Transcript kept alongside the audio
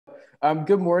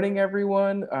Good morning,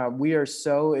 everyone. We are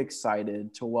so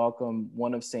excited to welcome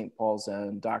one of St. Paul's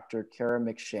own, Dr. Kara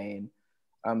McShane,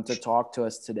 to talk to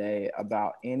us today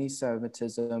about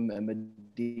anti-Semitism and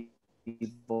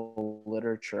medieval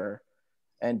literature.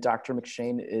 And Dr.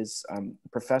 McShane is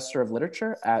professor of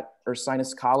literature at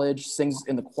Ursinus College, sings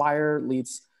in the choir,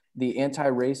 leads the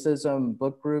anti-racism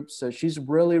book group. So she's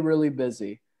really, really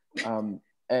busy.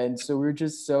 And so we're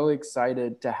just so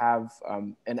excited to have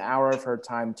an hour of her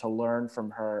time to learn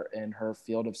from her in her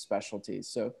field of specialty.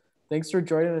 So thanks for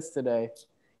joining us today.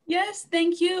 Yes,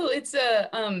 thank you. It's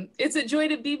a joy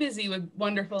to be busy with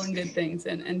wonderful and good things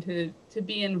and to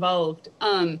be involved.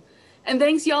 And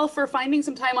thanks y'all for finding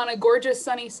some time on a gorgeous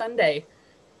sunny Sunday.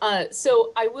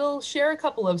 So I will share a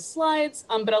couple of slides,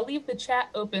 but I'll leave the chat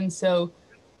open. So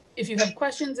if you have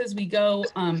questions as we go,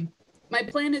 my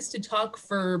plan is to talk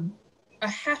for a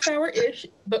half hour-ish,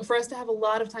 but for us to have a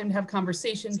lot of time to have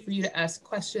conversation, for you to ask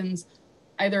questions,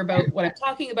 either about what I'm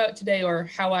talking about today or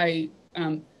how I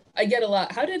get a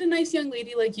lot. How did a nice young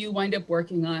lady like you wind up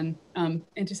working on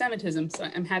anti-Semitism?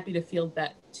 So I'm happy to field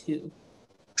that too.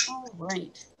 All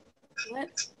right,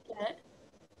 let's get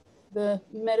the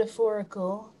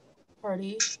metaphorical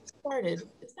party started.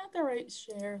 Is that the right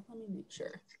share? Let me make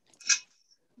sure.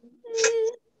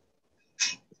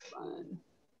 Fun.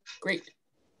 Great.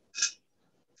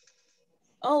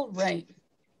 All right.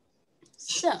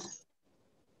 So,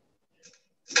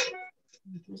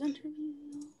 presenter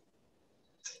view.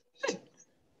 Good.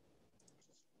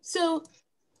 So,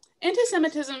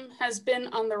 anti-Semitism has been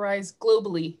on the rise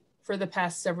globally for the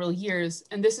past several years,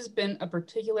 and this has been a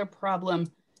particular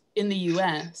problem in the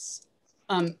US.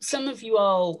 Some of you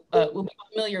all will be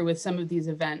familiar with some of these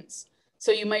events.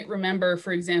 So you might remember,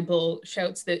 for example,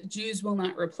 shouts that Jews will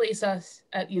not replace us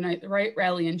at the Unite the Right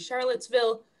rally in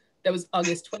Charlottesville. That was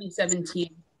August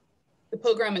 2017. The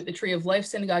pogrom at the Tree of Life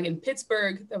Synagogue in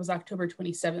Pittsburgh. That was October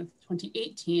 27th,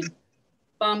 2018.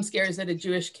 Bomb scares at a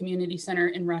Jewish community center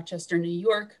in Rochester, New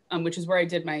York, which is where I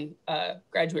did my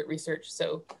graduate research.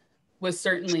 So was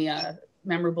certainly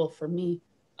memorable for me.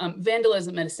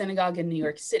 Vandalism at a synagogue in New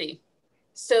York City.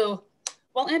 So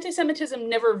while anti-Semitism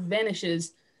never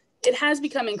vanishes, it has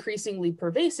become increasingly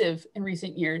pervasive in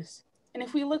recent years. And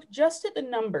if we look just at the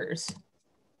numbers,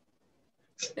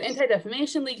 the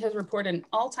Anti-Defamation League has reported an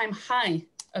all-time high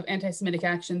of anti-Semitic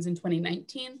actions in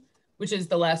 2019, which is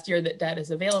the last year that data is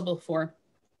available for,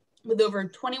 with over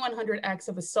 2,100 acts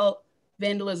of assault,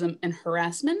 vandalism, and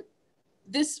harassment.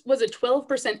 This was a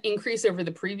 12% increase over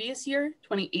the previous year,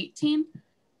 2018.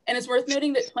 And it's worth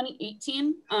noting that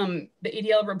 2018, the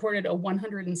ADL reported a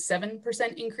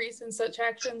 107% increase in such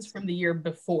actions from the year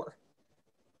before.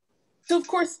 So of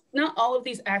course, not all of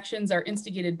these actions are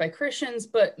instigated by Christians,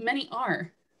 but many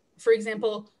are. For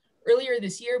example, earlier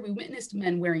this year, we witnessed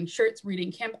men wearing shirts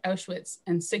reading Camp Auschwitz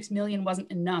and 6 million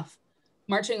wasn't enough,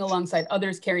 marching alongside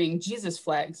others carrying Jesus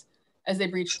flags as they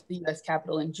breached the US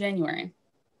Capitol in January.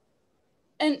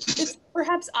 And it's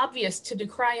perhaps obvious to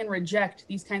decry and reject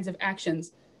these kinds of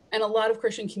actions, and a lot of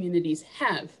Christian communities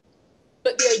have.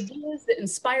 But the ideas that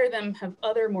inspire them have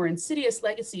other more insidious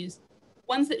legacies,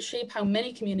 ones that shape how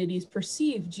many communities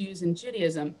perceive Jews and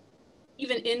Judaism,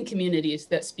 even in communities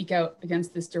that speak out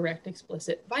against this direct,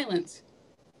 explicit violence.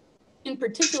 In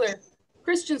particular,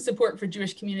 Christian support for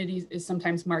Jewish communities is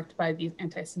sometimes marked by these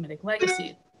anti-Semitic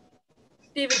legacies.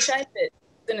 David Scheifet,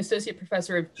 an associate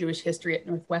professor of Jewish history at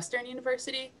Northwestern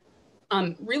University,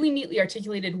 really neatly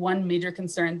articulated one major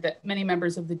concern that many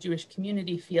members of the Jewish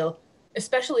community feel,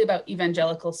 especially about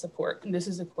evangelical support. And this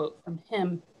is a quote from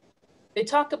him. They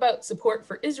talk about support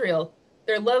for Israel,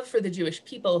 their love for the Jewish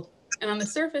people, and on the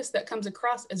surface that comes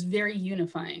across as very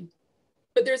unifying.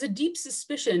 But there's a deep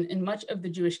suspicion in much of the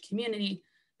Jewish community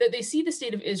that they see the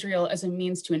state of Israel as a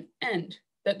means to an end,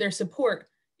 that their support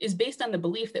is based on the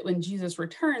belief that when Jesus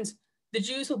returns, the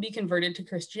Jews will be converted to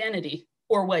Christianity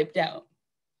or wiped out.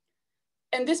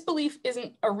 And this belief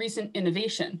isn't a recent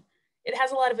innovation. It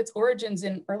has a lot of its origins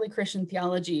in early Christian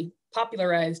theology,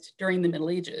 popularized during the Middle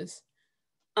Ages.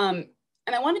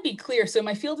 And I want to be clear, so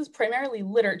my field is primarily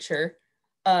literature,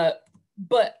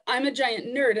 but I'm a giant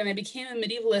nerd and I became a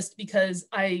medievalist because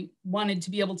I wanted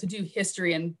to be able to do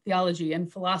history and theology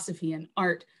and philosophy and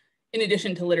art in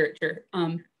addition to literature.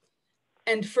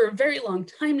 And for a very long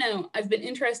time now, I've been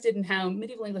interested in how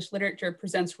medieval English literature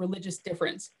presents religious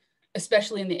difference,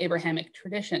 especially in the Abrahamic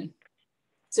tradition.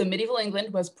 So medieval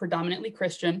England was predominantly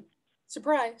Christian,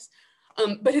 surprise,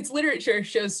 but its literature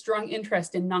shows strong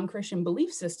interest in non-Christian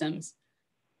belief systems.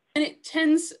 And it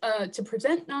tends to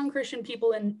present non-Christian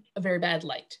people in a very bad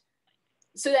light.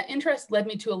 So that interest led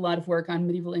me to a lot of work on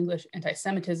medieval English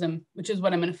anti-Semitism, which is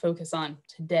what I'm going to focus on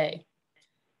today.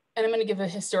 And I'm going to give a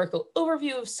historical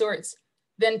overview of sorts,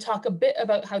 then talk a bit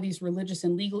about how these religious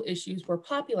and legal issues were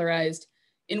popularized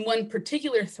in one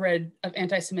particular thread of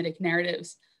anti-Semitic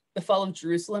narratives, the Fall of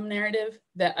Jerusalem narrative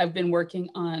that I've been working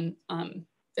on,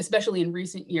 especially in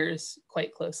recent years,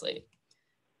 quite closely.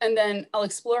 And then I'll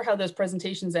explore how those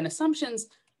presentations and assumptions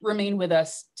remain with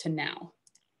us to now.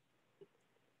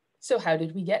 So how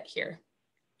did we get here?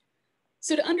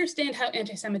 So to understand how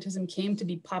anti-Semitism came to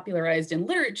be popularized in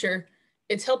literature,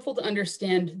 it's helpful to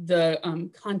understand the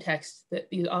context that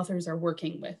these authors are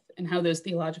working with and how those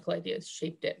theological ideas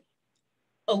shaped it.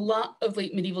 A lot of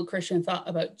late medieval Christian thought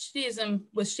about Judaism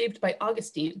was shaped by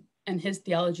Augustine and his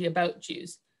theology about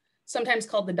Jews, sometimes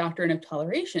called the doctrine of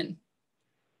toleration,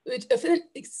 which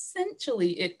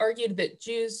essentially it argued that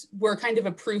Jews were kind of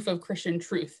a proof of Christian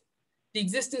truth. The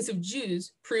existence of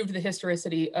Jews proved the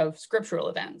historicity of scriptural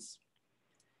events.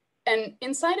 And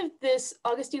inside of this,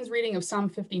 Augustine's reading of Psalm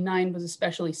 59 was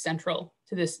especially central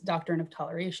to this doctrine of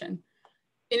toleration.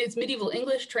 In its medieval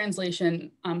English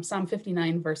translation, Psalm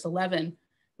 59 verse 11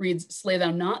 reads, "Slay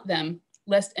thou not them,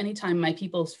 lest any time my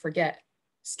peoples forget.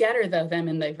 Scatter thou them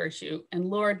in thy virtue, and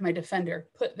Lord, my defender,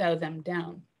 put thou them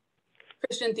down."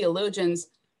 Christian theologians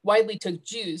widely took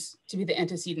Jews to be the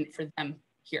antecedent for them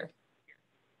here.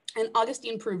 And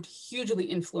Augustine proved hugely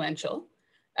influential,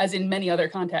 as in many other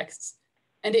contexts,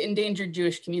 and it endangered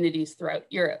Jewish communities throughout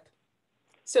Europe.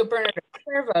 So Bernard of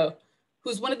Clairvaux,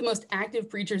 who's one of the most active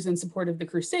preachers in support of the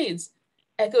Crusades,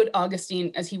 echoed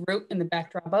Augustine as he wrote in the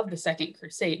backdrop of the Second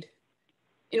Crusade.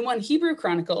 In one Hebrew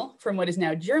chronicle from what is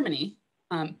now Germany,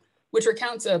 which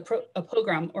recounts a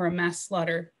pogrom or a mass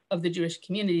slaughter of the Jewish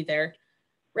community there,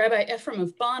 Rabbi Ephraim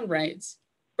of Bonn writes,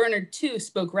 "Bernard too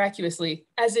spoke raucously,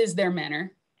 as is their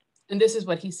manner, and this is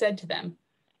what he said to them.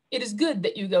 It is good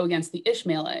that you go against the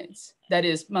Ishmaelites, that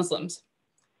is, Muslims.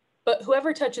 But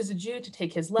whoever touches a Jew to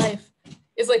take his life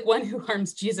is like one who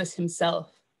harms Jesus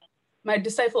himself. My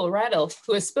disciple Radel,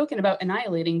 who has spoken about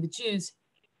annihilating the Jews,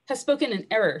 has spoken in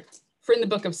error, for in the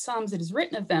book of Psalms it is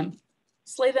written of them,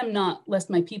 'Slay them not, lest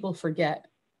my people forget.'"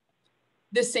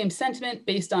 This same sentiment,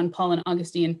 based on Paul and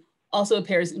Augustine, also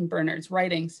appears in Bernard's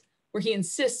writings, where he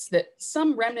insists that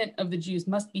some remnant of the Jews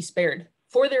must be spared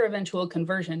for their eventual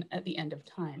conversion at the end of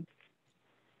time.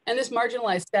 And this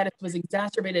marginalized status was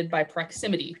exacerbated by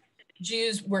proximity.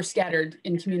 Jews were scattered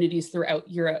in communities throughout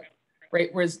Europe,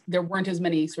 right? Whereas there weren't as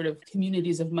many sort of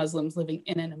communities of Muslims living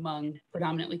in and among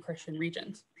predominantly Christian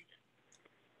regions.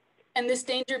 And this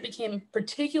danger became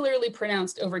particularly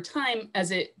pronounced over time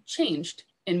as it changed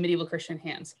in medieval Christian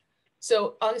hands.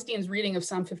 So Augustine's reading of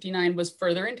Psalm 59 was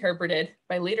further interpreted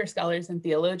by later scholars and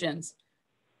theologians.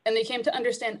 And they came to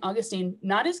understand Augustine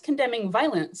not as condemning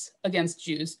violence against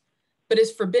Jews, but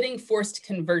as forbidding forced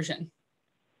conversion.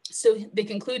 So they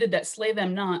concluded that "slay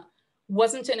them not"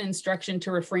 wasn't an instruction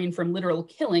to refrain from literal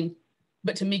killing,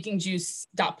 but to making Jews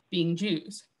stop being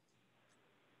Jews.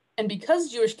 And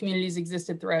because Jewish communities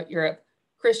existed throughout Europe,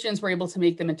 Christians were able to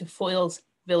make them into foils,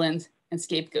 villains, and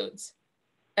scapegoats.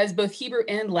 As both Hebrew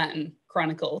and Latin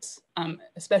chronicles,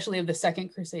 especially of the Second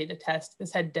Crusade, attest,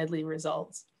 this had deadly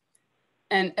results.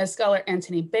 And as scholar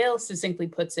Anthony Bale succinctly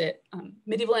puts it,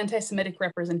 medieval anti-Semitic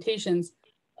representations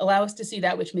allow us to see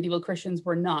that which medieval Christians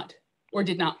were not or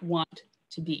did not want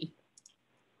to be.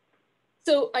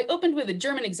 So I opened with a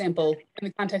German example in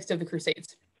the context of the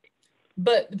Crusades,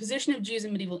 but the position of Jews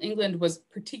in medieval England was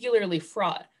particularly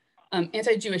fraught.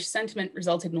 Anti-Jewish sentiment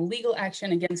resulted in legal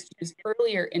action against Jews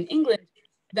earlier in England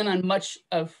than on much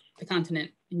of the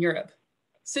continent in Europe.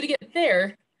 So to get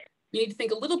there, we need to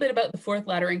think a little bit about the Fourth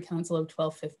Lateran Council of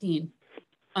 1215,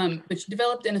 which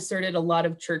developed and asserted a lot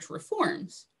of church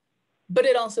reforms, but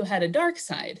it also had a dark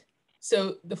side.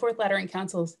 So the Fourth Lateran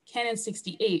Council's Canon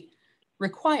 68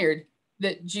 required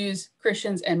that Jews,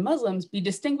 Christians, and Muslims be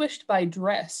distinguished by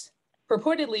dress,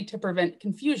 purportedly to prevent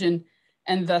confusion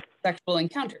and thus sexual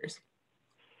encounters.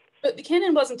 But the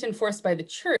canon wasn't enforced by the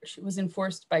church, it was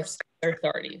enforced by secular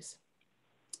authorities.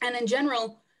 And in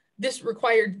general, this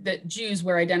required that Jews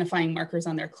wear identifying markers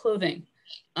on their clothing.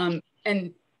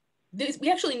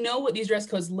 We actually know what these dress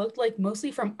codes looked like,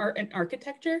 mostly from art and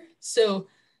architecture. So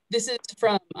this is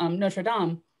from Notre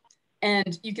Dame.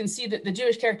 And you can see that the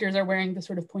Jewish characters are wearing the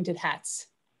sort of pointed hats.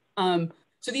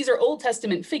 So these are Old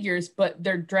Testament figures, but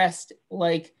they're dressed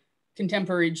like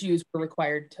contemporary Jews were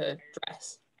required to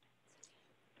dress.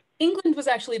 England was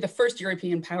actually the first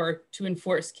European power to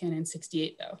enforce Canon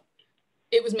 68, though.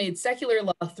 It was made secular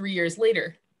law 3 years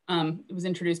later. It was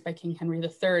introduced by King Henry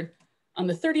III on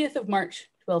the 30th of March,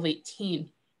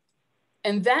 1218.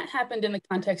 And that happened in the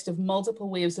context of multiple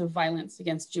waves of violence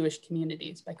against Jewish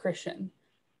communities by Christians,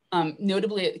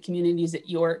 notably at the communities at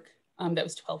York, that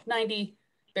was 1290,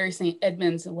 Bury St.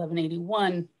 Edmunds in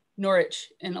 1181,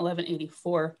 Norwich in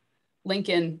 1184,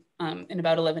 Lincoln in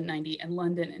about 1190, and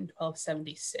London in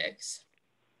 1276.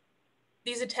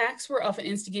 These attacks were often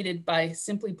instigated by,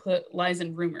 simply put, lies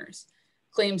and rumors.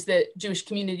 Claims that Jewish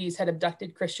communities had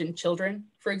abducted Christian children,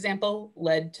 for example,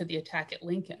 led to the attack at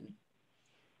Lincoln.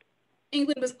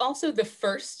 England was also the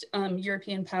first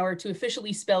European power to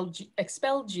officially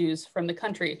expel Jews from the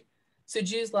country. So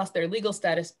Jews lost their legal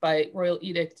status by royal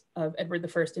edict of Edward I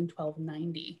in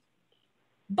 1290.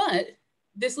 But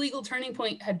this legal turning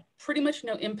point had pretty much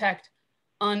no impact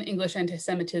on English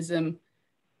anti-Semitism.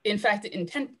 In fact, it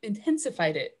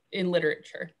intensified it in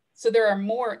literature. So there are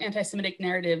more anti-Semitic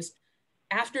narratives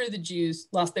after the Jews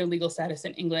lost their legal status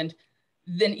in England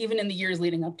than even in the years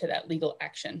leading up to that legal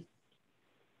action.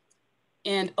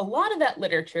 And a lot of that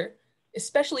literature,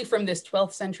 especially from this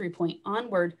 12th century point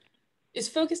onward, is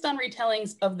focused on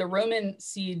retellings of the Roman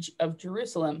siege of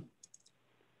Jerusalem.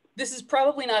 This is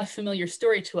probably not a familiar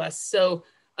story to us, so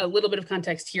a little bit of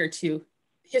context here too.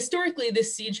 Historically,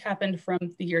 this siege happened from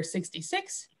the year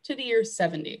 66 to the year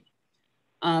 70.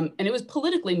 And it was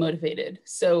politically motivated.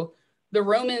 So the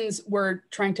Romans were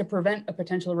trying to prevent a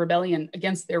potential rebellion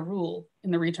against their rule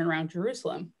in the region around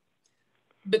Jerusalem.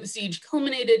 But the siege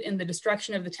culminated in the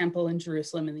destruction of the temple in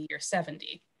Jerusalem in the year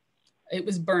 70. It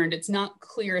was burned. It's not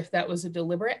clear if that was a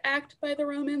deliberate act by the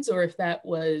Romans or if that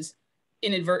was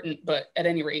inadvertent, but at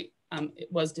any rate,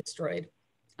 it was destroyed.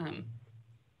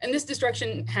 And this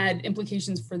destruction had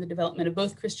implications for the development of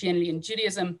both Christianity and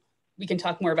Judaism. We can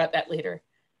talk more about that later.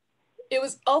 It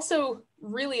was also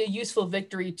really a useful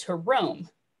victory to Rome,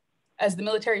 as the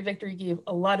military victory gave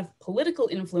a lot of political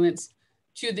influence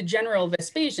to the general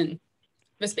Vespasian.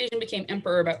 Vespasian became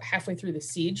emperor about halfway through the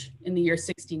siege in the year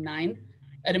 69,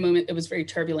 at a moment that was very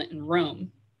turbulent in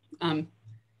Rome.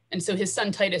 And so his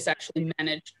son Titus actually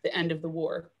managed the end of the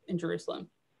war in Jerusalem.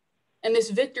 And this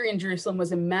victory in Jerusalem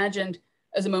was imagined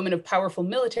as a moment of powerful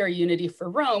military unity for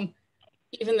Rome,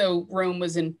 even though Rome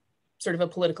was in sort of a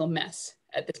political mess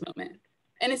at this moment.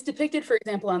 And it's depicted, for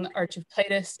example, on the Arch of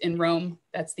Titus in Rome.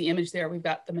 That's the image there. We've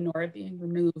got the menorah being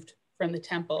removed from the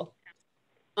temple.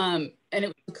 And it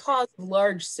was the cause of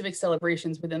large civic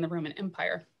celebrations within the Roman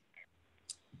Empire.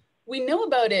 We know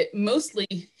about it mostly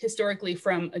historically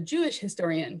from a Jewish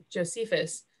historian,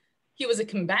 Josephus. He was a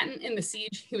combatant in the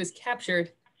siege, he was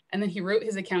captured, and then he wrote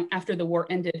his account after the war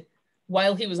ended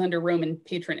while he was under Roman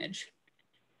patronage.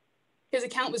 His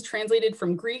account was translated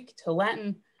from Greek to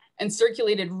Latin and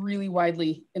circulated really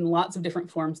widely in lots of different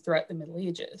forms throughout the Middle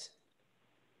Ages.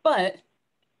 But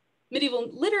medieval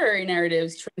literary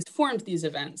narratives transformed these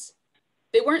events.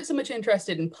 They weren't so much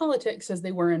interested in politics as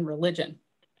they were in religion.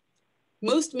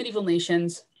 Most medieval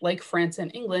nations, like France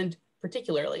and England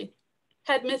particularly,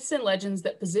 had myths and legends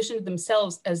that positioned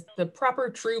themselves as the proper,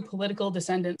 true political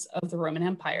descendants of the Roman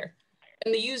Empire,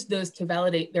 and they used those to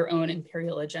validate their own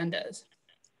imperial agendas.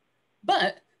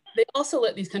 But they also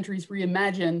let these countries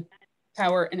reimagine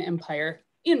power and empire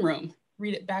in Rome,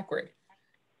 read it backward.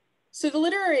 So the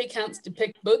literary accounts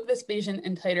depict both Vespasian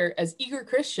and Titus as eager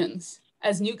Christians,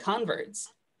 as new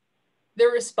converts. Their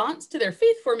response to their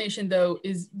faith formation, though,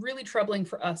 is really troubling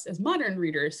for us as modern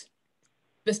readers.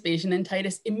 Vespasian and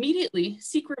Titus immediately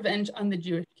seek revenge on the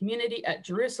Jewish community at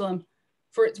Jerusalem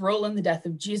for its role in the death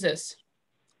of Jesus.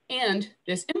 And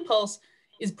this impulse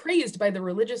is praised by the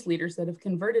religious leaders that have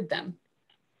converted them.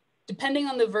 Depending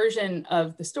on the version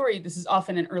of the story, this is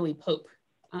often an early pope.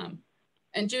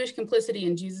 And Jewish complicity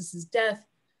in Jesus's death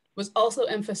was also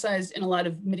emphasized in a lot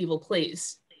of medieval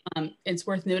plays. It's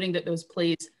worth noting that those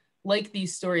plays, like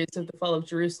these stories of the fall of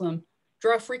Jerusalem,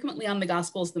 draw frequently on the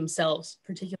Gospels themselves,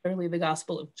 particularly the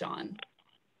Gospel of John.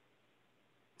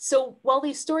 So while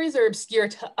these stories are obscure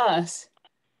to us,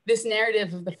 this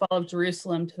narrative of the fall of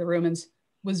Jerusalem to the Romans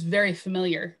was very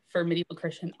familiar for medieval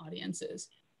Christian audiences.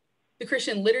 The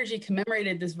Christian liturgy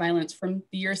commemorated this violence from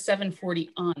the year 740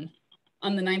 on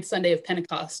the 9th Sunday of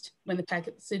Pentecost, when the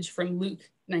passage from Luke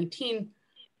 19,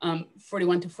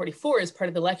 41 to 44 is part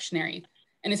of the lectionary.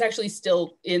 And it's actually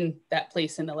still in that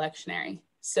place in the lectionary.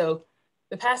 So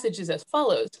the passage is as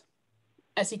follows.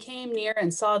 As he came near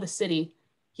and saw the city,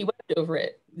 he wept over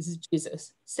it, this is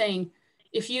Jesus, saying,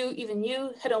 if you, even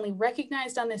you, had only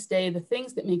recognized on this day the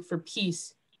things that make for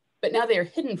peace, but now they are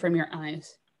hidden from your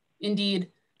eyes. Indeed,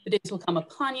 the days will come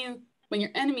upon you when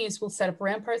your enemies will set up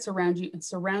ramparts around you and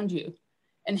surround you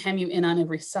and hem you in on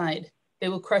every side. They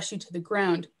will crush you to the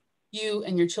ground, you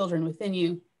and your children within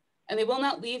you, and they will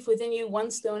not leave within you one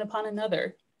stone upon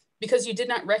another, because you did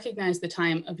not recognize the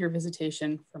time of your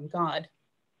visitation from God.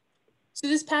 So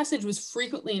this passage was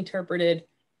frequently interpreted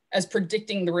as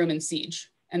predicting the Roman siege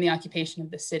and the occupation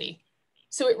of the city.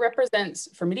 So it represents,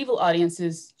 for medieval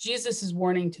audiences, Jesus'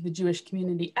 warning to the Jewish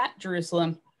community at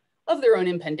Jerusalem of their own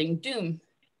impending doom,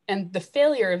 and the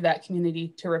failure of that community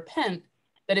to repent,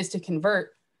 that is to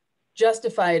convert,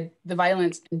 justified the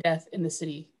violence and death in the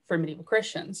city for medieval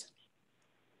Christians.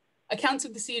 Accounts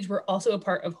of the siege were also a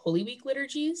part of Holy Week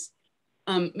liturgies,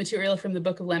 material from the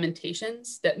Book of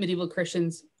Lamentations that medieval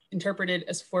Christians interpreted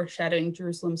as foreshadowing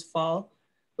Jerusalem's fall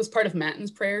was part of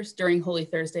Matins prayers during Holy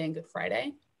Thursday and Good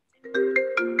Friday.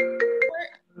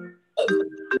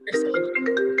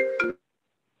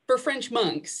 For French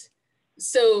monks,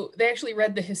 so they actually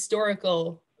read the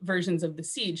historical versions of the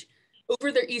siege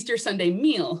over their Easter Sunday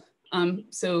meal.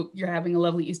 So you're having a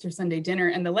lovely Easter Sunday dinner,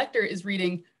 and the lector is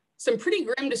reading some pretty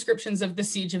grim descriptions of the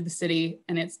siege of the city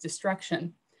and its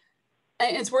destruction.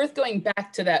 And it's worth going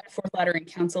back to that Fourth Lateran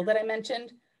Council that I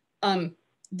mentioned.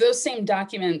 Those same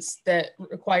documents that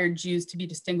required Jews to be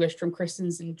distinguished from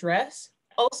Christians in dress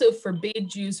also forbade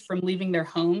Jews from leaving their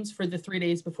homes for the 3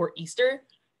 days before Easter,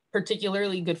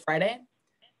 particularly Good Friday.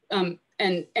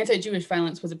 And anti-Jewish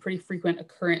violence was a pretty frequent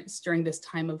occurrence during this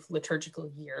time of liturgical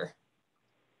year.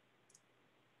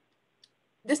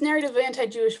 This narrative of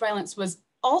anti-Jewish violence was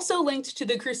also linked to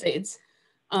the Crusades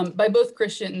by both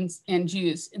Christians and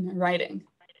Jews in their writing.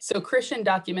 So Christian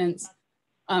documents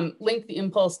link the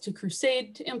impulse to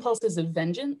crusade to impulses of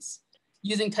vengeance,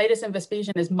 using Titus and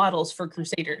Vespasian as models for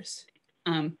crusaders.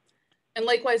 And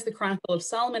likewise, the Chronicle of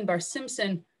Solomon Bar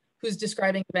Simpson, who's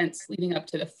describing events leading up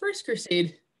to the First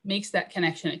Crusade, makes that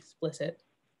connection explicit.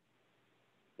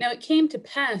 Now, it came to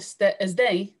pass that as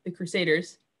they, the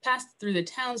Crusaders, passed through the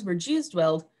towns where Jews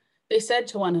dwelled, they said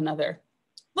to one another,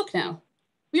 "Look now,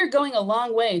 we are going a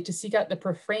long way to seek out the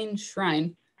profaned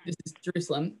shrine," this is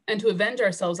Jerusalem, "and to avenge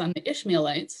ourselves on the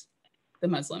Ishmaelites," the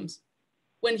Muslims,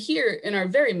 "when here in our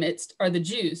very midst are the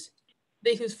Jews,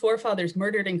 they whose forefathers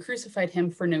murdered and crucified him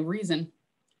for no reason.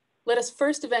 Let us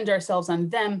first avenge ourselves on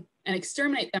them and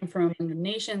exterminate them from among the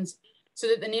nations, so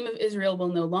that the name of Israel will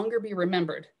no longer be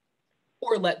remembered,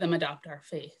 or let them adopt our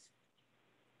faith."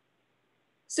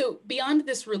 So beyond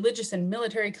this religious and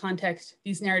military context,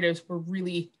 these narratives were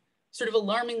really sort of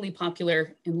alarmingly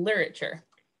popular in literature.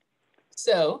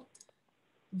 So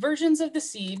versions of the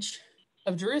siege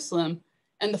of Jerusalem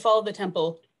and the fall of the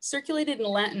temple circulated in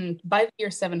Latin by the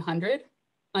year 700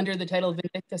 under the title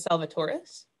Vindicta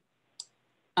Salvatoris.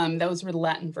 Those were the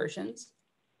Latin versions.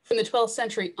 From the 12th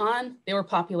century on, they were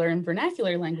popular in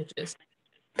vernacular languages,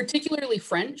 particularly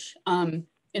French.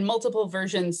 In multiple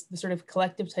versions, the sort of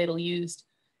collective title used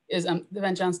is the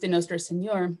Vengeance de Notre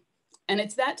Seigneur. And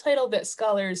it's that title that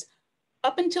scholars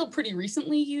up until pretty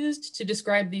recently used to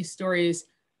describe these stories.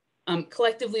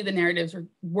 Collectively, the narratives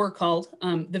were called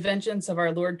the Vengeance of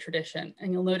Our Lord tradition.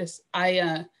 And you'll notice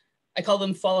I call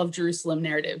them Fall of Jerusalem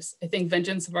narratives. I think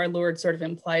Vengeance of Our Lord sort of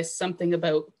implies something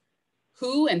about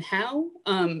who and how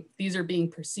these are being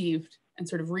perceived and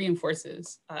sort of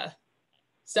reinforces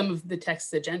some of the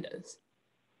text's agendas.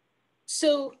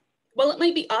 So while it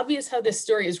might be obvious how this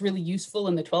story is really useful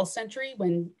in the 12th century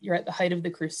when you're at the height of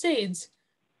the Crusades,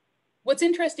 what's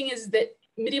interesting is that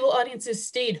medieval audiences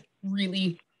stayed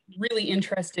really, really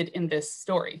interested in this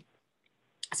story.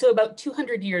 So about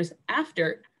 200 years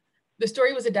after, the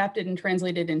story was adapted and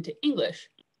translated into English.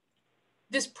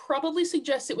 This probably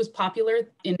suggests it was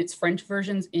popular in its French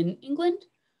versions in England.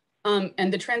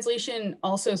 And the translation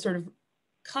also sort of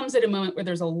comes at a moment where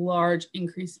there's a large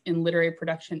increase in literary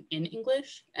production in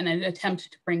English and an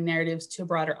attempt to bring narratives to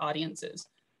broader audiences.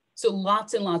 So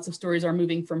lots and lots of stories are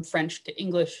moving from French to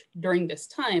English during this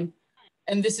time.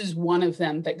 And this is one of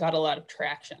them that got a lot of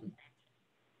traction.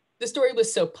 The story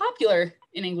was so popular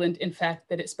in England, in fact,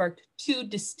 that it sparked two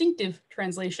distinctive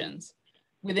translations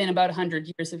within about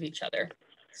 100 years of each other.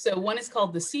 So one is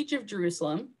called The Siege of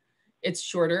Jerusalem. It's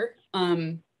shorter.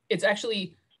 It's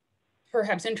actually,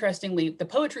 perhaps interestingly, the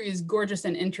poetry is gorgeous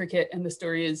and intricate and the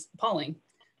story is appalling.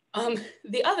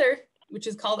 The other, which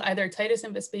is called either Titus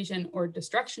and Vespasian or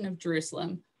Destruction of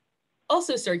Jerusalem,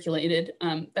 also circulated.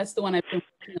 That's the one I've been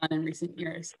working on in recent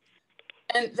years.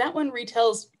 And that one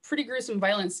retells pretty gruesome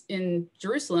violence in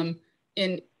Jerusalem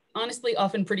in honestly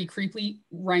often pretty creepy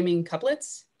rhyming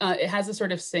couplets. It has a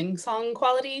sort of sing-song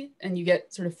quality, and you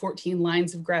get sort of 14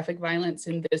 lines of graphic violence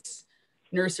in this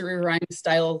nursery rhyme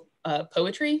style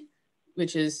poetry,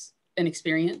 which is an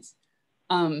experience.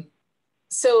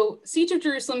 So Siege of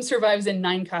Jerusalem survives in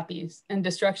 9 copies and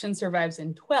Destruction survives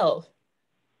in 12.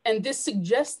 And this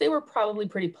suggests they were probably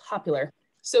pretty popular.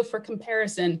 So for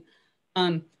comparison,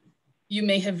 you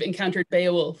may have encountered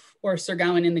Beowulf or Sir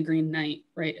Gawain in the Green Knight,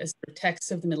 right, as texts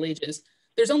of the Middle Ages.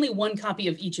 There's only 1 copy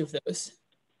of each of those,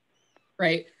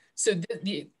 right? So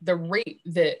the rate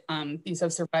that these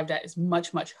have survived at is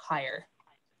much, much higher.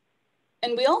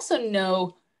 And we also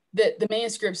know that the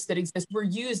manuscripts that exist were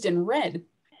used and read.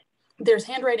 There's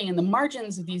handwriting in the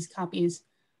margins of these copies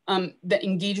that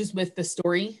engages with the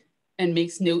story and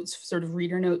makes notes, sort of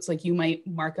reader notes, like you might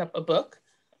mark up a book.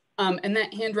 And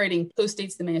that handwriting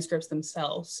postdates the manuscripts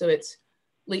themselves. So it's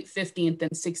late 15th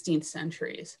and 16th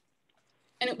centuries.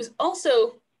 And it was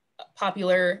also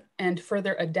popular and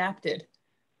further adapted,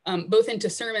 both into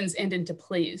sermons and into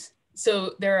plays.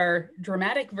 So there are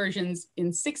dramatic versions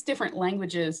in 6 different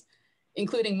languages,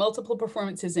 including multiple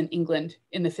performances in England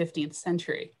in the 15th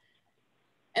century.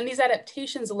 And these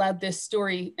adaptations allowed this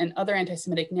story and other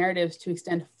anti-Semitic narratives to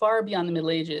extend far beyond the Middle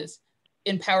Ages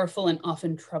in powerful and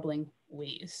often troubling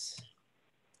ways.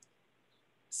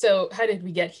 So how did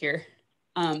we get here?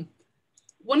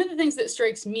 One of the things that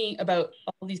strikes me about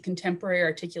all these contemporary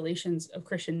articulations of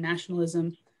Christian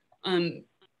nationalism and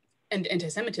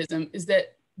anti-Semitism is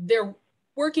that they're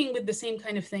working with the same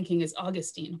kind of thinking as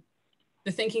Augustine,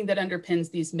 the thinking that underpins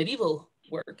these medieval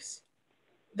works.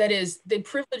 That is, they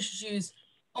privilege Jews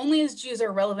only as Jews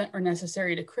are relevant or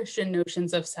necessary to Christian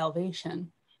notions of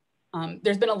salvation.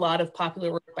 There's been a lot of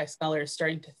popular work by scholars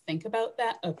starting to think about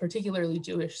that, particularly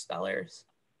Jewish scholars.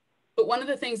 But one of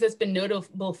the things that's been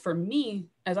notable for me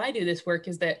as I do this work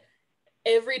is that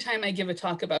every time I give a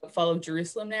talk about fall of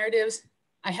Jerusalem narratives,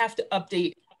 I have to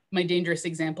update my dangerous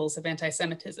examples of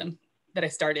anti-Semitism that I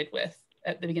started with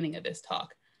at the beginning of this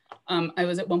talk. I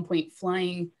was at one point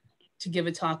flying to give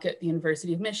a talk at the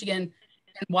University of Michigan.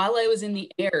 And while I was in the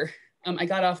air, I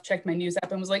got off, checked my news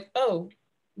app and was like, oh,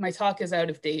 my talk is out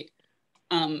of date.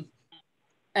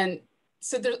 And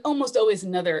so there's almost always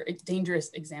another dangerous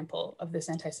example of this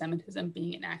anti-Semitism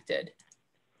being enacted.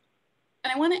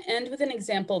 And I want to end with an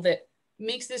example that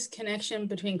makes this connection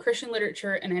between Christian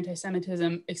literature and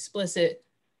anti-Semitism explicit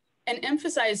and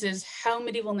emphasizes how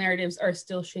medieval narratives are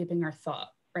still shaping our thought,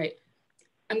 right?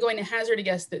 I'm going to hazard a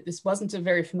guess that this wasn't a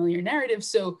very familiar narrative,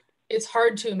 so it's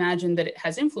hard to imagine that it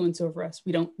has influence over us.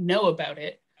 We don't know about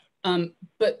it,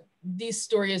 but these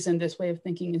stories and this way of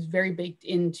thinking is very baked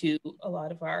into a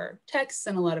lot of our texts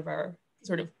and a lot of our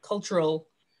sort of cultural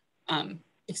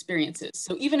experiences.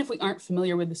 So even if we aren't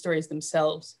familiar with the stories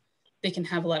themselves, they can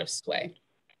have a lot of sway.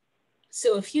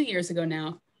 So a few years ago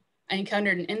now, I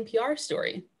encountered an NPR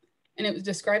story, and it was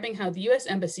describing how the US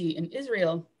Embassy in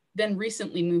Israel, then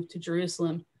recently moved to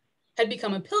Jerusalem, had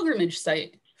become a pilgrimage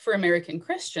site for American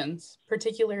Christians,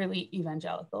 particularly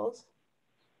evangelicals.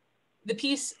 The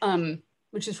piece,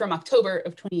 which is from October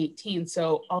of 2018,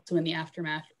 so also in the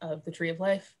aftermath of the Tree of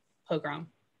Life pogrom,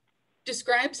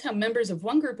 describes how members of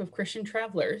one group of Christian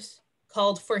travelers,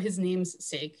 called For His Name's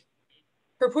Sake,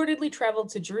 purportedly traveled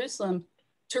to Jerusalem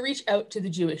to reach out to the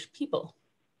Jewish people.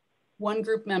 One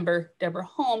group member, Deborah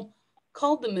Holm,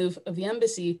 called the move of the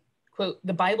embassy, quote,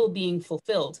 the Bible being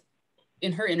fulfilled,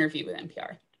 in her interview with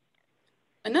NPR.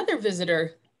 Another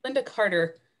visitor, Linda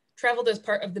Carter, traveled as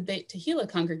part of the Beit Tehillah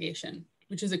congregation,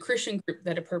 which is a Christian group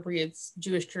that appropriates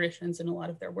Jewish traditions in a lot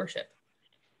of their worship.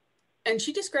 And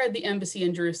she described the embassy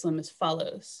in Jerusalem as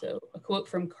follows. So a quote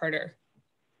from Carter: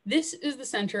 "This is the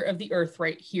center of the earth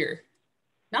right here.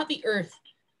 Not the earth,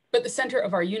 but the center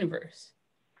of our universe,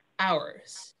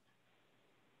 ours."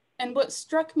 And what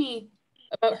struck me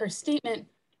about her statement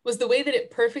was the way that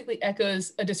it perfectly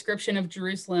echoes a description of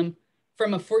Jerusalem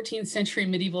from a 14th century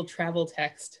medieval travel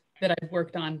text that I've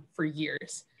worked on for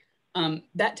years.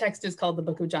 That text is called the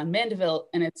Book of John Mandeville,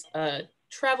 and it's a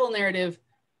travel narrative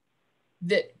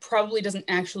that probably doesn't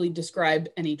actually describe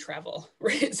any travel,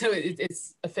 right? So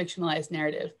it's a fictionalized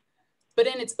narrative. But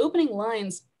in its opening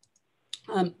lines,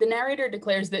 the narrator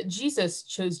declares that Jesus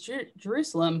chose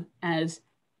Jerusalem as,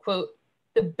 quote,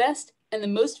 the best and the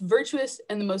most virtuous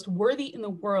and the most worthy in the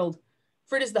world,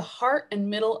 for it is the heart and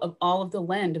middle of all of the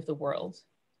land of the world.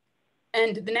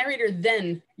 And the narrator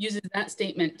then uses that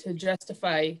statement to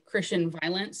justify Christian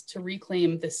violence to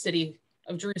reclaim the city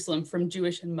of Jerusalem from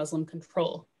Jewish and Muslim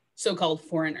control, so-called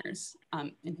foreigners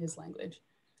in his language.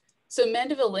 So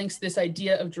Mandeville links this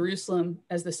idea of Jerusalem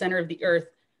as the center of the earth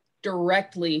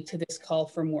directly to this call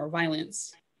for more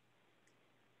violence.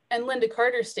 And Linda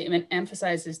Carter's statement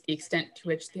emphasizes the extent to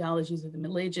which theologies of the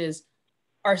Middle Ages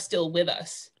are still with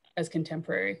us as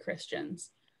contemporary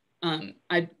Christians.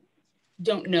 I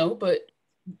don't know, but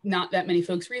not that many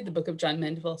folks read the Book of John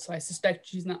Mandeville, so I suspect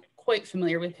she's not quite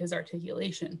familiar with his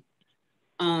articulation.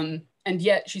 And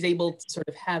yet she's able to sort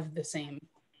of have the same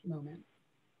moment.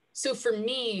 So for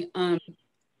me,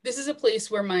 this is a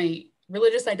place where my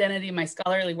religious identity and my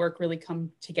scholarly work really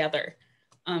come together.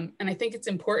 And I think it's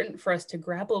important for us to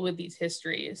grapple with these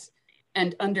histories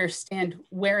and understand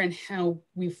where and how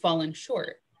we've fallen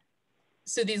short.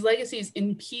 So these legacies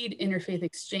impede interfaith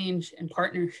exchange and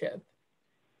partnership,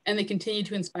 and they continue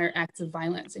to inspire acts of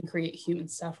violence and create human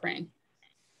suffering.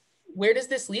 Where does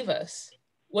this leave us?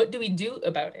 What do we do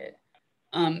about it?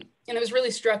 And I was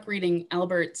really struck reading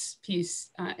Albert's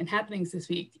piece in Happenings this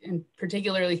week, and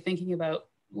particularly thinking about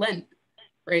Lent,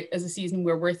 right, as a season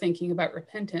where we're thinking about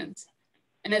repentance.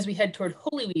 And as we head toward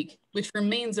Holy Week, which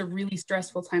remains a really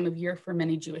stressful time of year for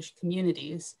many Jewish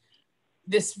communities,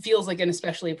 this feels like an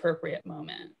especially appropriate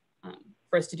moment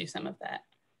for us to do some of that.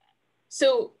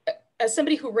 So as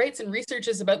somebody who writes and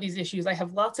researches about these issues, I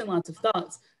have lots and lots of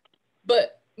thoughts,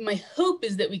 but my hope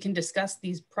is that we can discuss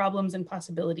these problems and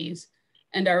possibilities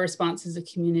and our response as a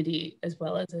community as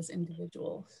well as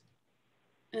individuals.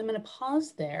 And I'm going to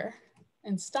pause there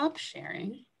and stop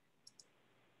sharing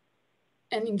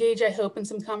and engage, I hope, in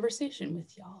some conversation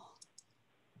with y'all.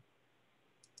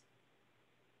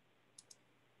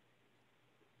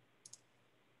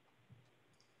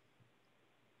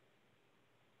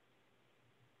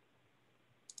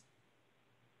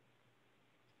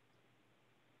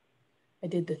 I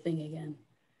did the thing again.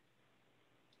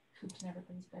 Never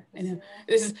brings back I know.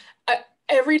 This is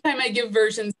every time I give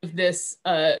versions of this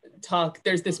talk,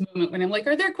 there's this moment when I'm like,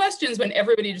 are there questions? When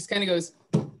everybody just kind of goes,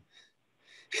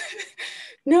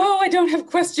 no, I don't have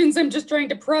questions. I'm just trying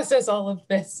to process all of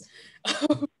this.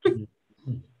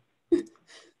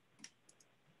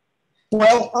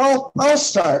 Well, I'll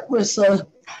start with,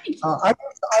 are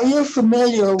you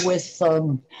familiar with,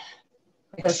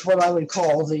 I guess what I would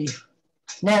call the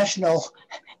national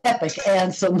epic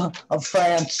anthem of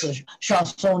France, the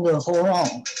Chanson de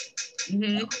Roland,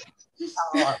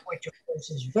 which of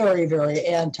course is very, very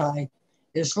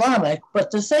anti-Islamic, but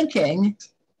the thinking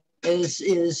is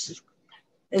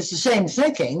the same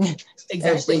thinking.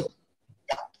 Exactly.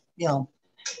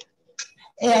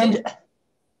 And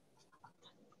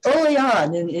early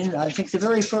on, in I think the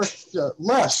very first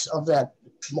less of that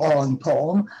long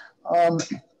poem,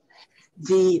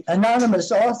 the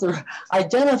anonymous author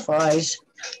identifies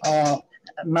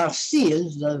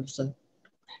Marsil,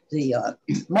 the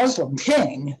Muslim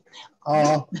king,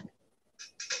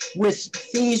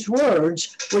 with these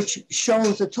words, which show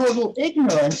the total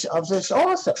ignorance of this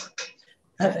author.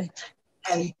 And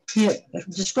he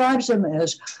describes him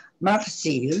as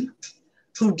Marsil,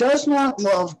 who does not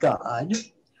love God,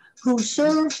 who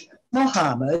serves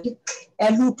Muhammad,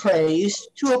 and who prays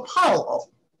to Apollo.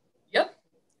 Yep.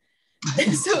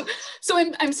 So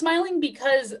I'm smiling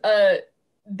because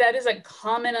that is a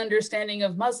common understanding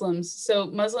of Muslims. So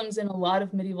Muslims in a lot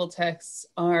of medieval texts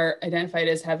are identified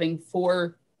as having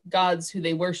 4 gods who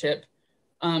they worship,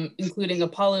 including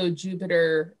Apollo,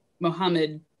 Jupiter,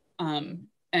 Muhammad,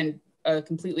 and a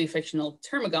completely fictional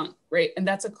Termagant, right? And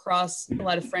that's across a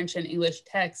lot of French and English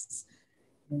texts.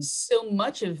 So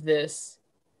much of this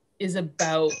is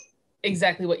about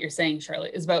exactly what you're saying,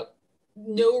 Charlotte, is about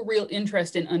no real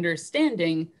interest in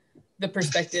understanding the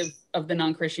perspective of the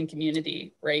non-Christian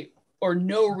community, right? Or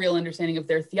no real understanding of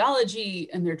their theology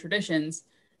and their traditions,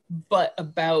 but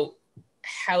about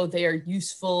how they are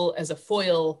useful as a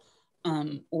foil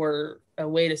or a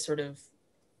way to sort of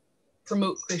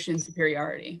promote Christian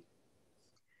superiority.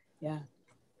 Yeah.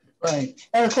 Right.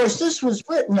 And of course, this was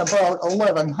written about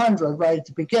 1100, right at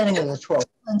the beginning of the 12th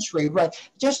century, right?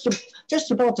 Just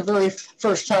about the very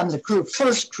first time the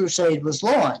first crusade was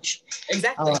launched.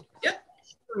 Exactly. Yep.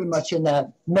 Very much in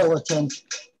that militant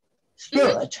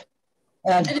spirit.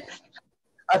 And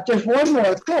there's one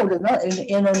more quote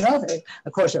in another,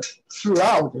 of course,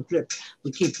 throughout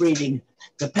we keep reading,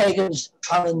 the pagans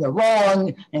are in the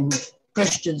wrong and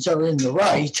Christians are in the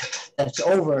right. That's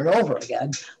over and over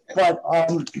again. But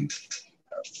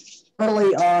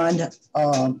early on,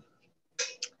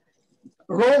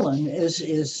 Roland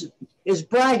is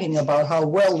bragging about how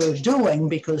well they're doing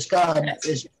because God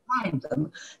is behind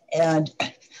them, and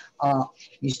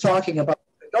he's talking about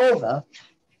Cordova,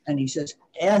 and he says,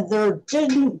 and there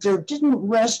didn't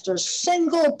rest a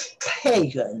single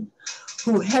pagan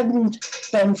who hadn't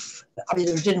been,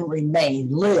 either didn't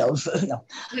live,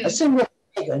 a single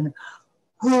pagan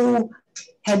who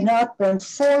had not been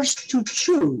forced to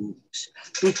choose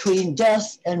between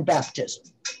death and baptism.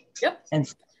 Yep.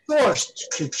 And forced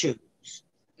to choose.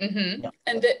 Mm-hmm. Yeah.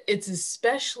 And it's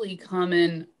especially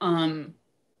common.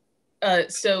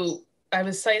 So I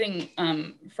was citing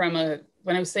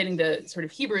when I was citing the sort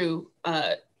of Hebrew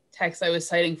text, I was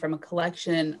citing from a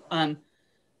collection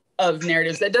of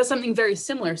narratives that does something very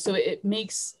similar. So it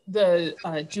makes the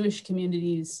Jewish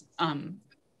communities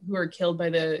who are killed by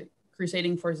the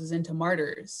crusading forces into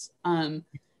martyrs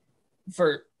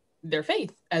for their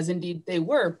faith, as indeed they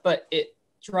were, but it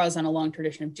draws on a long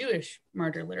tradition of Jewish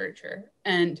martyr literature.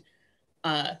 And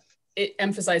it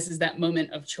emphasizes that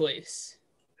moment of choice,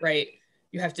 right?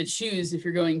 You have to choose if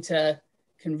you're going to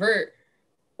convert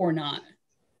or not,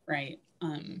 right?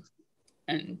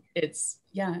 And it's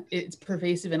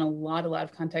pervasive in a lot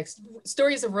of context.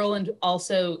 Stories of Roland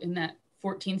also in that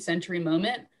 14th century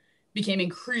moment became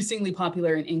increasingly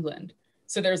popular in England.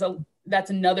 So that's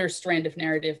another strand of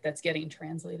narrative that's getting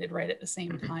translated right at the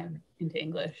same time into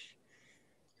English.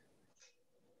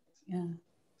 Yeah.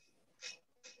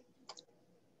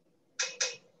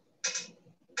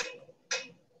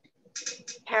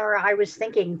 Tara, I was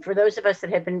thinking for those of us that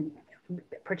have been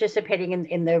participating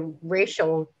in the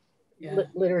racial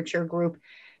literature group,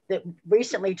 that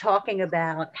recently talking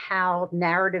about how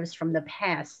narratives from the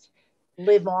past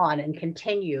live on and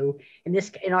continue.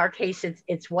 In our case,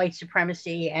 it's white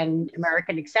supremacy and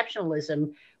American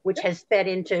exceptionalism, which has fed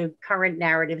into current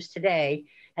narratives today,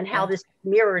 and how this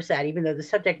mirrors that, even though the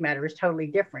subject matter is totally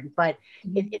different. But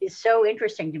it is so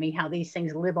interesting to me how these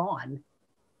things live on.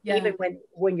 Yeah. Even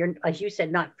when you're, as you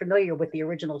said, not familiar with the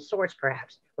original source,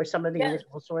 perhaps, or some of the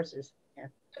original sources. Yeah.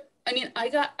 I mean, I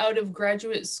got out of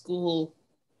graduate school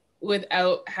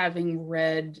without having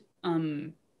read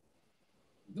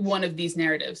one of these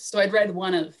narratives. So I'd read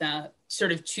one of the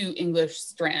sort of two English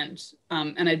strands,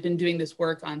 and I'd been doing this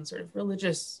work on sort of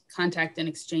religious contact and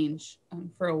exchange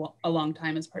for a long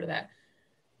time as part of that.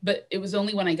 But it was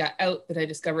only when I got out that I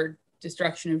discovered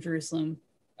Destruction of Jerusalem,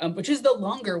 which is the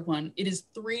longer one. It is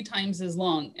 3 times as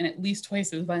long and at least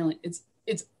twice as violent.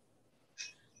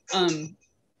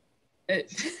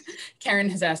 Karen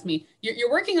has asked me,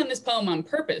 you're working on this poem on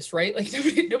purpose, right? Like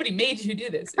nobody made you do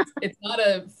this. It's not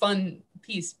a fun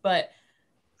piece, but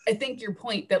I think your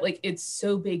point that like it's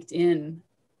so baked in,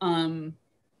 and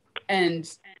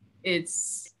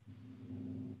it's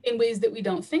in ways that we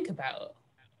don't think about,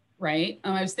 right?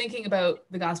 I was thinking about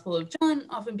the Gospel of John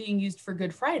often being used for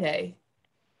Good Friday,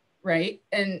 right?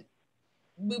 And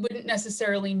we wouldn't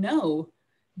necessarily know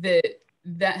that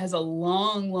has a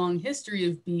long history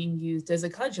of being used as a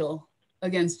cudgel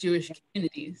against Jewish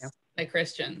communities by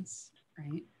Christians,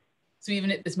 right? So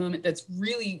even at this moment, that's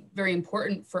really very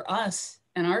important for us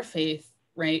and our faith,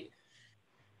 right?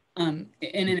 In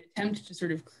an attempt to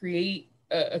sort of create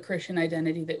a Christian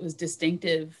identity that was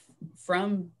distinctive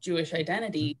from Jewish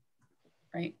identity,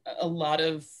 right? A lot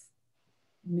of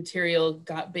material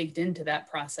got baked into that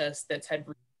process that's had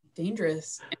really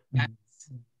dangerous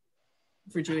impacts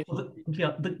for Jewish. Well,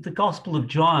 the Gospel of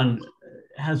John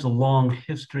has a long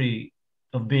history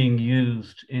of being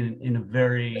used in a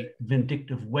very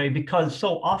vindictive way, because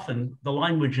so often the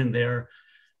language in there,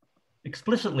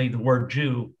 explicitly the word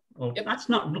Jew, well, that's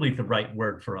not really the right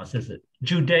word for us, is it?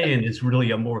 Judean is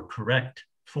really a more correct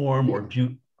form, or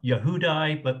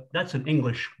Yehudai, but that's an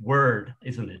English word,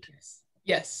 isn't it?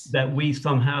 Yes. That we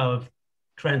somehow have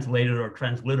translated or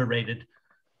transliterated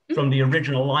from the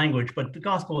original language. But the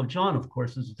Gospel of John, of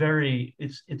course, is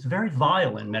it's very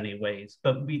vile in many ways,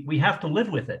 but we have to live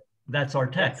with it. That's our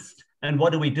text. Yes. And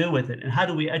what do we do with it? And how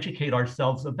do we educate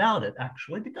ourselves about it,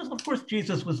 actually? Because of course,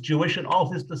 Jesus was Jewish and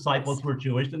all his disciples were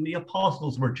Jewish and the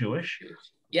apostles were Jewish.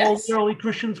 Yes. All the early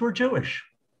Christians were Jewish.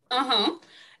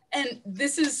 And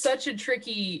this is such a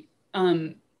tricky,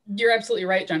 you're absolutely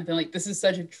right, Jonathan. Like, this is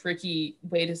such a tricky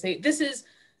way to say it.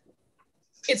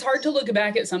 It's hard to look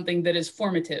back at something that is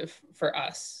formative for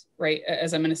us, right?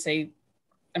 As I'm going to say,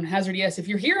 I'm hazard, yes, if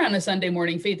you're here on a Sunday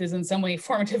morning, faith is in some way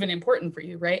formative and important for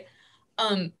you, right?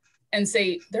 And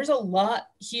say, there's a lot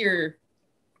here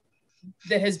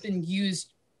that has been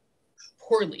used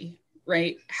poorly,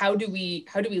 right? How do we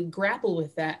grapple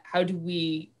with that? How do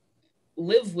we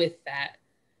live with that?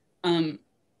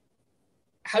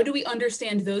 How do we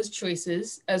understand those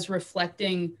choices as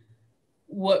reflecting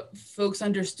what folks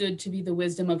understood to be the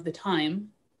wisdom of the time,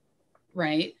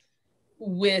 right?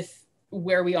 With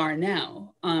where we are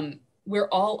now. We're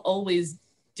all always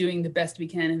doing the best we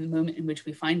can in the moment in which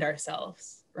we find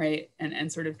ourselves, right?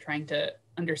 And sort of trying to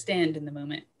understand in the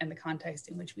moment and the context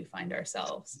in which we find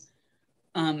ourselves.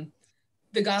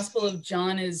 The Gospel of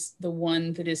John is the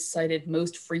one that is cited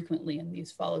most frequently in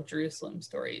these Fall of Jerusalem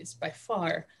stories by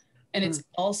far. And it's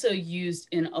also used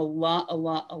in a lot.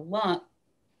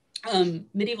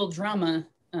 Medieval drama,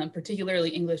 particularly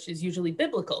English, is usually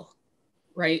biblical,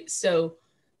 right? So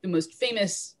the most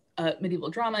famous medieval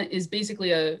drama is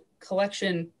basically a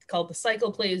collection called the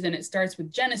Cycle Plays, and it starts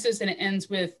with Genesis and it ends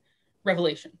with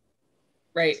Revelation,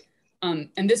 right?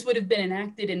 And this would have been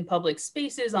enacted in public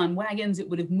spaces on wagons. It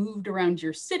would have moved around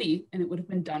your city, and it would have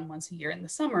been done once a year in the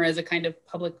summer as a kind of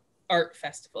public art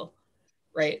festival,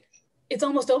 right? It's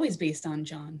almost always based on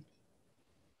John,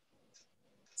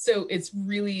 So it's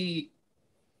really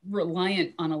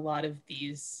reliant on a lot of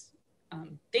these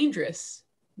dangerous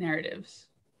narratives.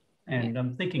 And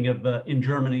I'm thinking of in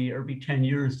Germany, every 10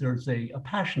 years, there's a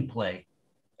passion play.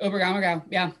 Obergammergau,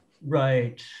 yeah.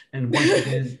 Right. And once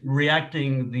again,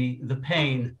 reacting the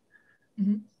pain.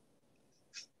 Mm-hmm.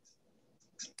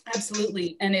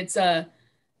 Absolutely. And it's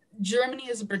Germany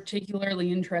is a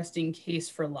particularly interesting case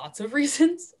for lots of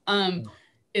reasons,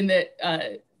 in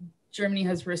that Germany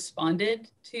has responded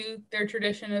to their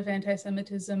tradition of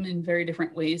anti-Semitism in very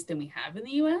different ways than we have in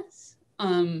the US.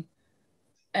 And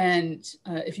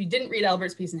if you didn't read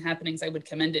Albert's piece in Happenings, I would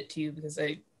commend it to you, because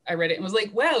I read it and was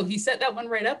like, wow, he set that one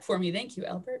right up for me. Thank you,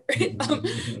 Albert.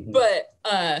 But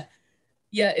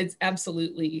yeah, it's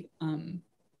absolutely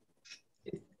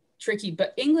tricky,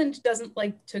 but England doesn't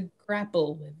like to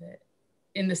grapple with it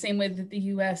in the same way that the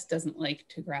US doesn't like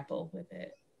to grapple with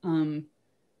it.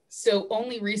 So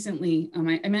only recently,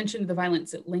 I mentioned the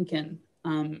violence at Lincoln,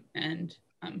 and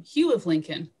Hugh of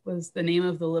Lincoln was the name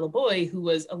of the little boy who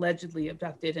was allegedly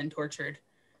abducted and tortured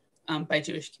by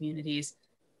Jewish communities.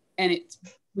 And it's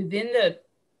within the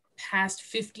past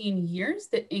 15 years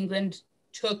that England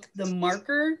took the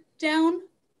marker down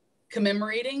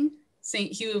commemorating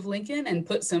St. Hugh of Lincoln and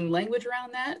put some language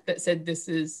around that said this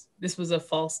was a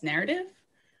false narrative.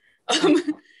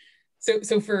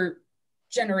 So for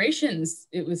generations,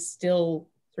 it was still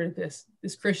sort of this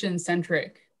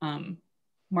Christian-centric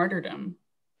martyrdom.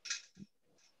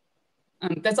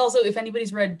 That's also, if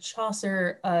anybody's read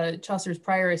Chaucer's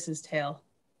Prioress's Tale,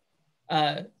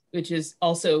 which is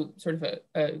also sort of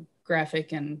a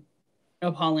graphic and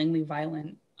appallingly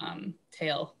violent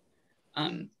tale,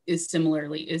 is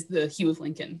the Hugh of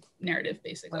Lincoln narrative,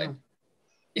 basically. Wow.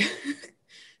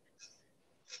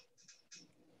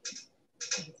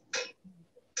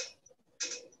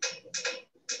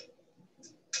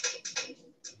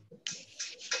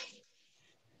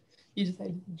 You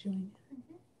decided to join.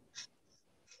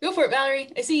 Go for it, Valerie.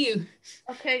 I see you.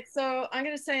 Okay, so I'm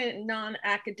going to say a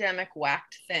non-academic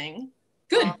whacked thing.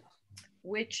 Good.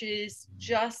 Which is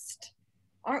just,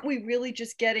 aren't we really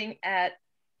just getting at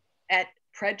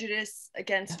prejudice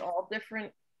against all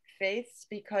different faiths?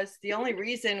 Because the only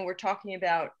reason we're talking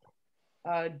about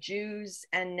Jews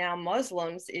and now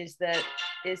Muslims is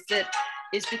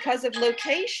because of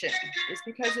location. It's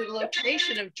because of the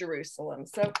location of Jerusalem.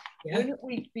 So wouldn't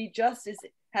we be just as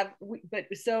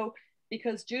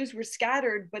because Jews were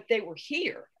scattered, but they were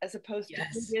here, as opposed to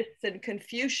Buddhists and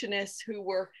Confucianists who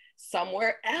were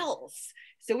somewhere else.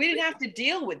 So we didn't have to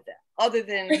deal with them, other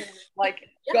than like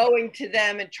going to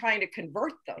them and trying to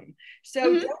convert them.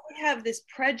 So don't we have this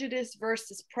prejudice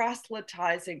versus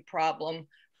proselytizing problem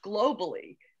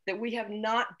globally that we have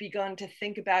not begun to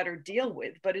think about or deal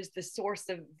with, but is the source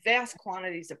of vast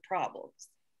quantities of problems?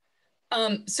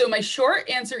 So my short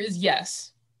answer is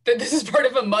yes, that this is part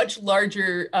of a much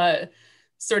larger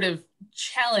sort of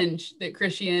challenge that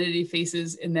Christianity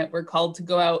faces, in that we're called to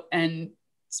go out and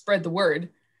spread the word,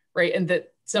 right? And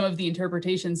that some of the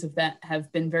interpretations of that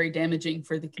have been very damaging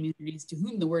for the communities to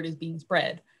whom the word is being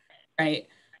spread, right?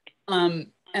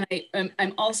 And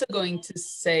I'm also going to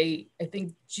say, I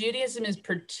think Judaism is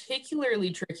particularly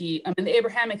tricky. I mean, the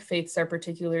Abrahamic faiths are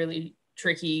particularly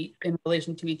tricky in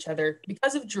relation to each other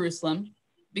because of Jerusalem,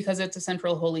 because it's a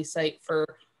central holy site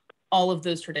for all of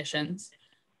those traditions,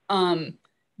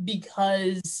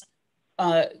 because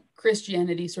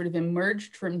Christianity sort of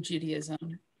emerged from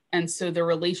Judaism. And so the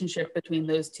relationship between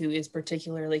those two is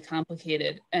particularly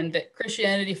complicated, and that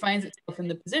Christianity finds itself in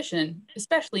the position,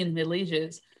 especially in the Middle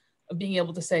Ages, of being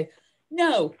able to say,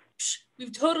 no,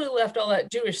 we've totally left all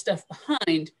that Jewish stuff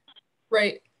behind,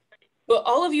 right? But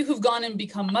all of you who've gone and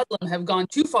become Muslim have gone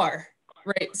too far,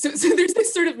 right? So there's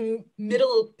this sort of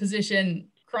middle position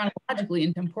chronologically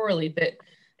and temporally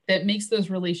that makes those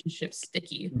relationships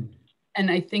sticky.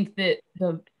 And I think that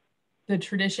the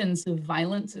traditions of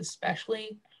violence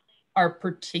especially are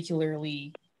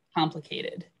particularly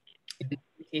complicated in the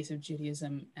case of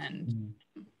Judaism and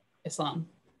Islam.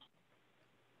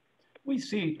 We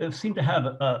seem to have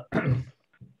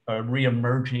a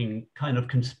re-emerging kind of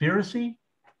conspiracy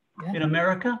in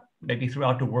America, maybe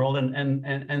throughout the world,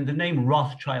 and the name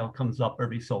Rothschild comes up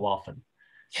every so often,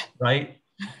 right?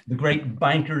 The great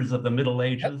bankers of the Middle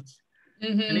Ages,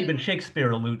 and even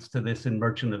Shakespeare alludes to this in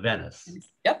Merchant of Venice.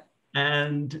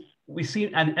 And we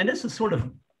see, and this is sort of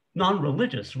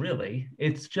non-religious, really.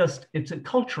 It's a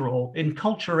cultural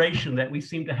enculturation that we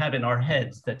seem to have in our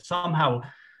heads, that somehow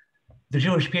the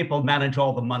Jewish people manage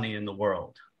all the money in the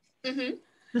world.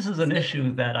 This is an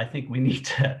issue that I think we need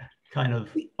to kind of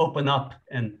open up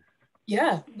and.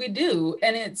 Yeah, we do.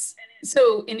 And it's,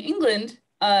 so in England,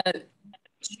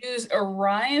 Jews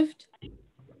arrived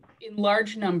in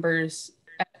large numbers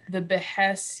at the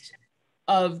behest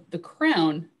of the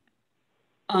crown.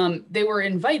 They were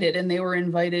invited, and they were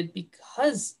invited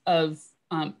because of,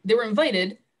 they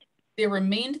remained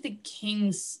the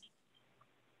king's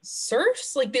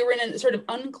serfs. Like, they were in a sort of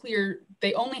unclear,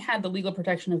 they only had the legal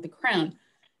protection of the crown.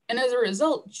 And as a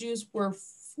result, Jews were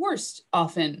forced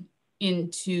often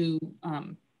into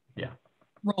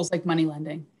roles like money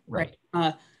lending, right?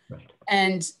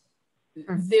 And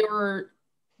they were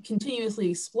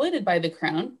continuously exploited by the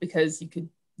crown because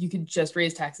you could just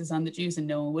raise taxes on the Jews and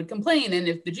no one would complain. And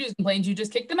if the Jews complained, you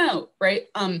just kick them out, right?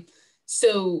 But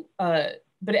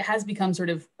it has become sort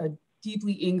of a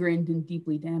deeply ingrained and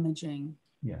deeply damaging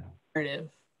narrative,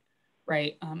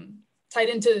 right? Tied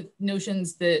into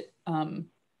notions that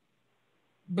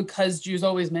because Jews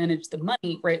always manage the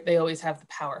money, right, they always have the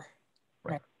power,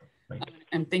 right?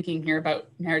 I'm thinking here about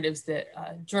narratives that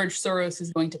George Soros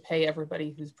is going to pay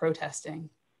everybody who's protesting.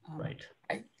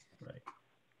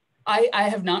 I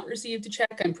have not received a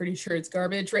check. I'm pretty sure it's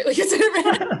garbage, right? Like it's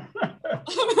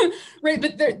right,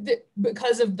 but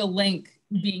because of the link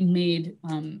being made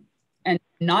and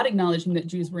not acknowledging that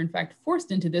Jews were in fact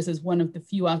forced into this as one of the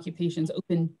few occupations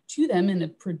open to them in a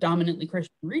predominantly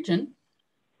Christian region,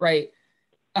 right?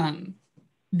 Then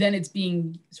it's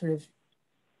being sort of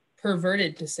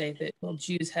perverted to say that, well,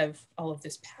 Jews have all of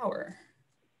this power,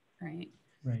 right?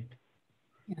 Right.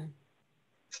 Yeah.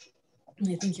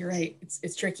 I think you're right.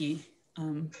 It's tricky.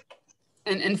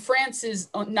 And France is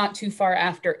not too far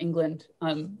after England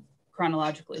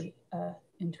chronologically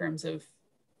in terms of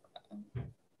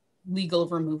legal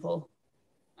removal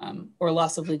or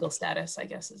loss of legal status, I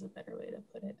guess is a better way to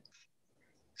put it.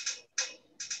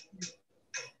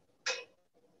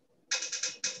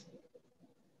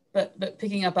 But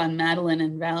picking up on Madeline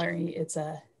and Valerie, it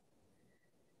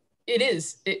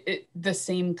is the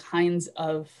same kinds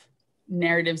of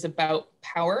narratives about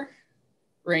power,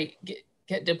 right?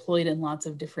 Get deployed in lots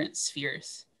of different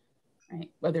spheres, right?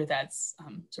 Whether that's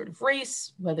sort of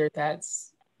race, whether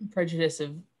that's prejudice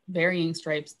of varying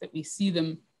stripes, that we see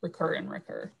them recur and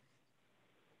recur.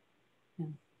 Yeah.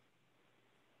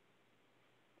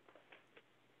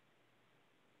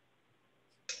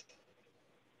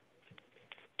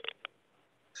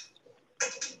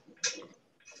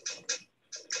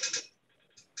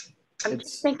 I'm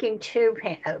just thinking too,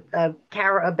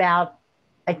 Kara, about,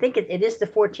 I think it is the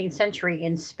 14th century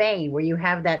in Spain where you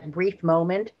have that brief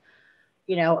moment,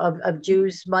 you know, of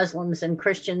Jews, Muslims, and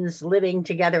Christians living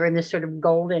together in this sort of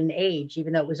golden age,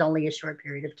 even though it was only a short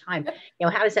period of time. You know,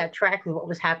 how does that track with what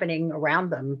was happening around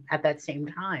them at that same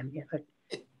time? You know,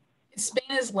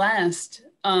 Spain is last.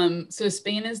 So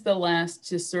Spain is the last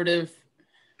to sort of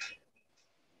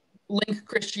link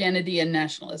Christianity and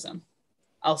nationalism,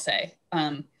 I'll say.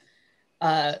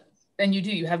 And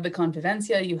you have the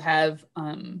Convivencia, you have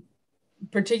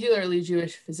particularly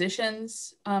Jewish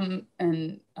physicians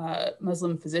and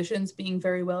Muslim physicians being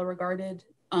very well regarded.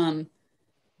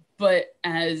 But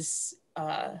as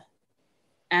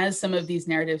some of these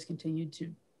narratives continued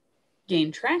to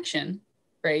gain traction,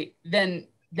 right, then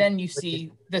you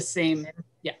see the same,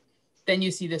 then you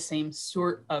see the same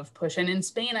sort of push. And in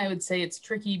Spain, I would say it's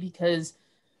tricky because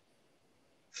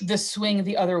the swing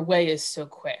the other way is so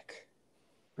quick.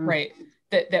 Right,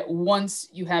 that once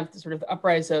you have the sort of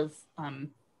uprise of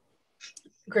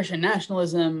Christian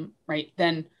nationalism, right,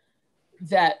 then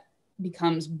that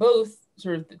becomes both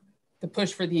sort of the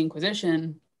push for the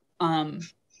Inquisition,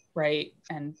 right,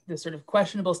 and the sort of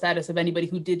questionable status of anybody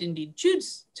who did indeed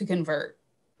choose to convert,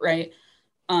 right,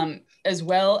 as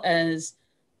well as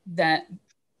that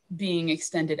being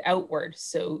extended outward.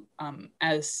 So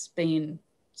as Spain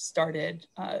started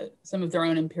some of their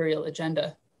own imperial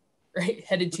agenda, right,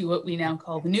 headed to what we now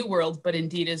call the New World, but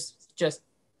indeed is just,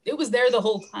 it was there the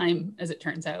whole time, as it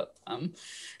turns out.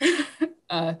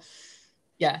 So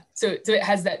it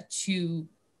has that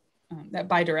that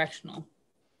bidirectional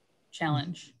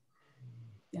challenge.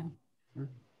 Yeah.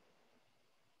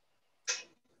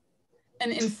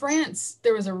 And in France,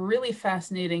 there was a really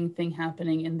fascinating thing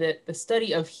happening in that the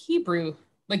study of Hebrew,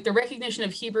 like the recognition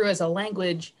of Hebrew as a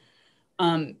language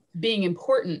being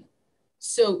important.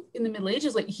 So in the Middle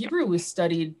Ages, like Hebrew was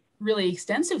studied really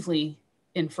extensively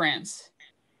in France.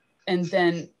 And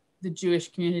then the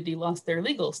Jewish community lost their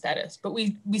legal status. But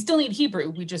we still need Hebrew,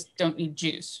 we just don't need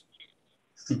Jews.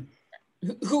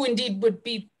 Who indeed would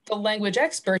be the language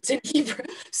experts in Hebrew.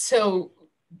 So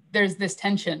there's this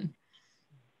tension.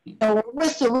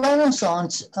 With the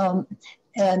Renaissance and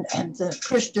the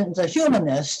Christians, the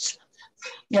humanists,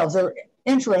 you know, their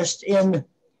interest in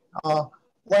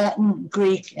Latin,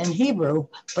 Greek, and Hebrew,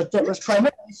 but that was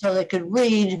primarily so they could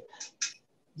read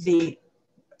the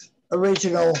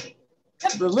original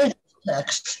religious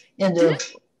text in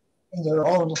their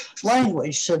own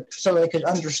language, so they could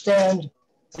understand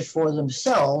it for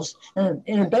themselves,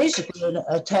 and basically an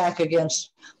attack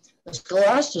against the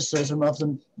scholasticism of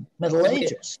the Middle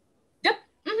Ages. Yep.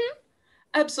 Mm-hmm.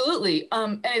 Absolutely.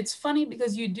 And it's funny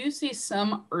because you do see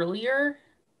some earlier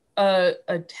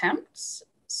attempts.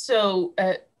 So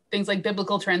things like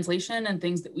biblical translation and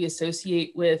things that we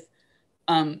associate with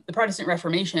the Protestant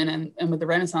Reformation and with the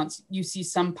Renaissance, you see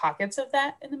some pockets of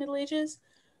that in the Middle Ages.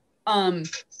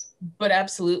 But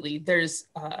absolutely, there's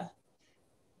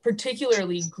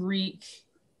particularly Greek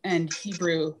and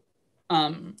Hebrew,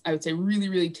 I would say really,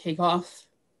 really take off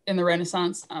in the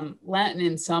Renaissance. Latin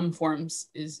in some forms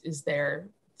is there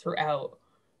throughout.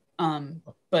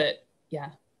 But yeah,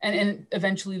 and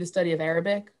eventually the study of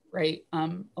Arabic, right?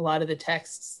 A lot of the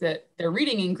texts that they're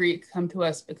reading in Greek come to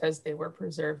us because they were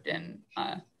preserved in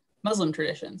Muslim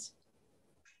traditions.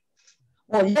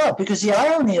 Well, yeah, because the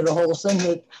irony of the whole thing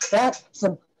that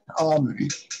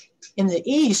in the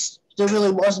East, there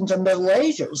really wasn't a Middle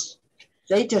Ages.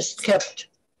 They just kept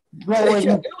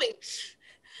growing.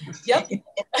 Yep.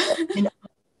 in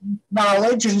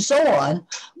knowledge and so on,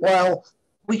 while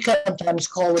we sometimes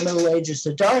call the Middle Ages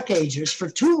the Dark Ages for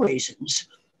two reasons.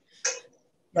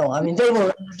 No, I mean, they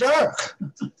were in the dark.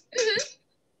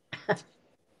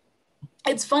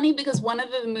 It's funny because one of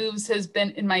the moves has been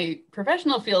in my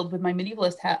professional field with my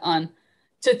medievalist hat on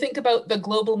to think about the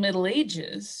global Middle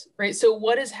Ages, right? So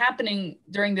what is happening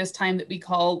during this time that we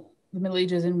call the Middle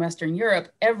Ages in Western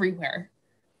Europe everywhere,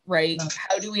 right?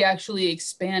 How do we actually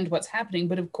expand what's happening?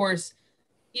 But of course,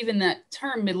 even that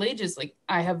term Middle Ages, like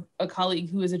I have a colleague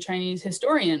who is a Chinese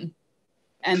historian,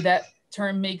 and that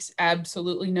term makes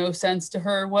absolutely no sense to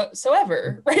her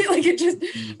whatsoever, right? Like it just,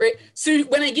 right? So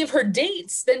when I give her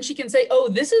dates, then she can say, oh,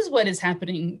 this is what is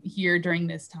happening here during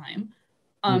this time.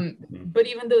 But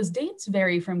even those dates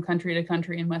vary from country to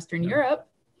country in Western Europe.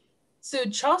 So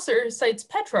Chaucer cites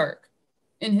Petrarch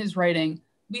in his writing.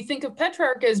 We think of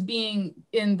Petrarch as being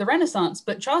in the Renaissance,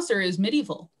 but Chaucer is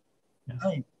medieval.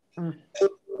 Right.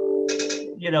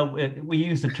 You know, we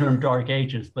use the term Dark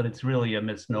Ages, but it's really a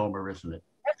misnomer, isn't it?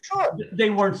 Sure.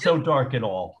 They weren't so dark at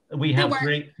all. We have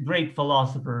great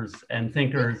philosophers and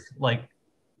thinkers like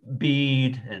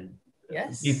Bede and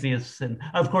Atheists, and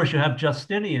of course you have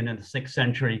Justinian in the 6th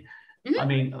century. I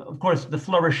mean, of course, the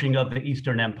flourishing of the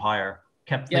Eastern Empire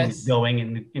kept things going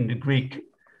in the Greek.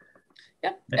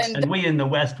 And we in the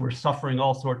West were suffering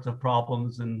all sorts of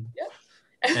problems, and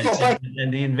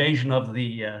the invasion of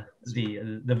the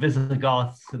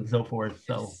Visigoths and so forth.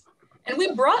 So, and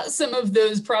we brought some of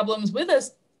those problems with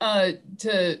us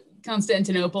to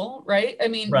Constantinople, right? I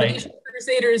mean, the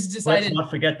Crusaders decided. Let's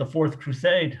not forget the Fourth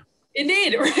Crusade.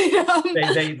 Indeed,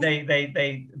 right?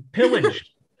 They pillaged.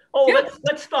 Oh,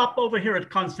 let's stop over here at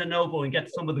Constantinople and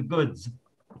get some of the goods.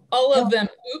 All of them.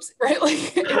 Oops, right?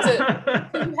 Like you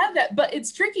have that, but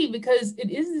it's tricky because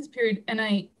it is this period, and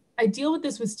I deal with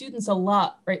this with students a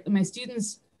lot, right? My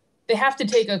students, they have to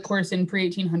take a course in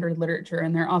pre-1800 literature,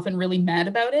 and they're often really mad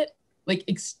about it, like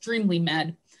extremely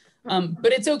mad.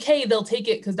 But it's okay, they'll take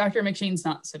it because Dr. McShane's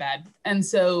not so bad. And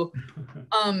so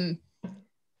I'm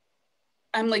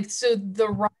like, so the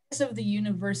rise of the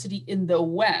university in the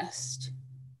West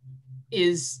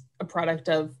is a product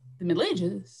of the Middle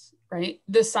Ages, right?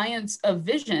 The science of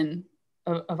vision,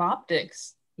 of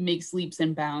optics, makes leaps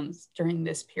and bounds during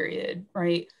this period,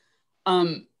 right?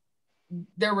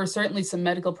 There were certainly some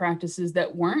medical practices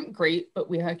that weren't great, but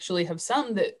we actually have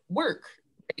some that work.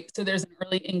 Right? So there's an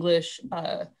early English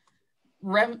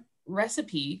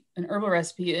recipe, an herbal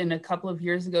recipe, and a couple of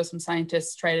years ago, some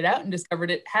scientists tried it out and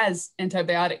discovered it has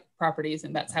antibiotic properties,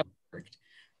 and that's how it worked,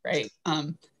 right?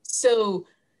 So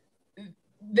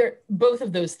they're both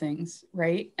of those things,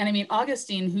 right? And I mean,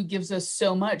 Augustine, who gives us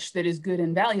so much that is good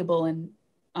and valuable and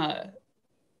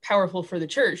powerful for the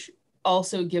church,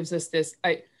 also gives us this,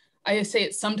 I say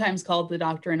it's sometimes called the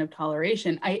doctrine of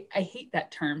toleration. I hate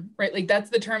that term, right? Like that's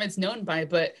the term it's known by,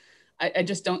 but I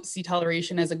just don't see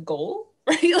toleration as a goal,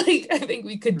 right? Like I think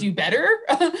we could do better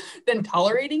than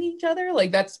tolerating each other.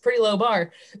 Like that's pretty low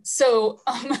bar. So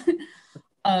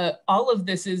all of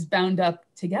this is bound up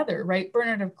together, right?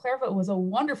 Bernard of Clairvaux was a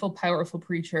wonderful, powerful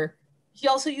preacher. He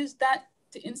also used that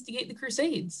to instigate the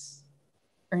Crusades,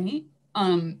 right?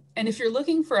 And if you're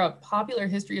looking for a popular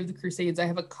history of the Crusades, I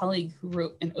have a colleague who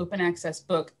wrote an open access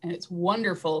book, and it's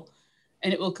wonderful,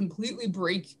 and it will completely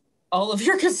break all of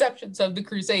your conceptions of the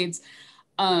Crusades.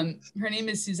 Her name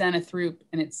is Susanna Throop,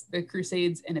 and it's The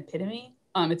Crusades, an Epitome.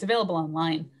 It's available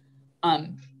online.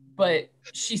 but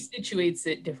she situates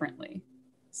it differently.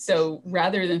 So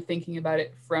rather than thinking about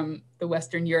it from the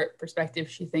Western Europe perspective,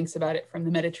 she thinks about it from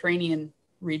the Mediterranean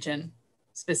region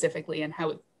specifically, and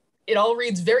how it all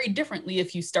reads very differently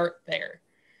if you start there.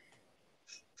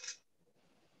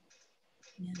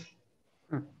 Yeah.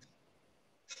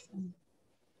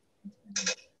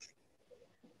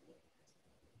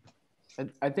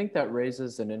 I think that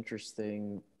raises an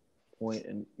interesting point,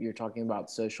 and you're talking about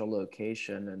social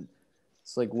location, and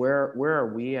it's like where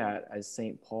are we at as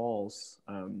St. Paul's?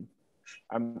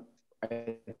 I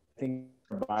think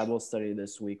for Bible study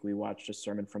this week we watched a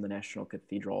sermon from the National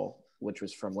Cathedral, which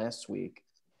was from last week,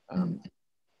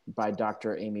 by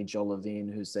Dr. Amy Jill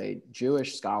Levine, who's a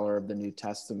Jewish scholar of the New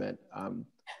Testament,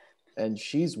 and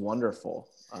she's wonderful.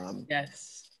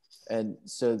 Yes. And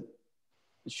so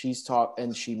she's taught,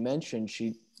 and she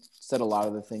said a lot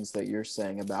of the things that you're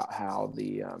saying about how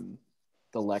the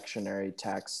lectionary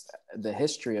text, the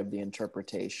history of the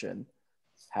interpretation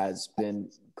has been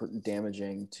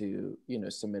damaging to,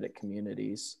 Semitic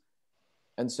communities.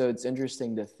 And so it's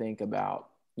interesting to think about,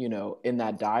 in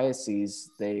that diocese,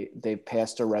 they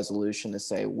passed a resolution to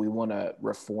say, we want to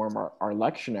reform our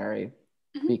lectionary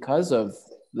because of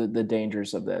the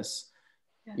dangers of this.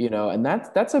 Yeah. And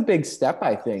that's a big step,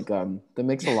 I think, that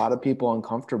makes a lot of people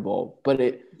uncomfortable, but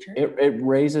it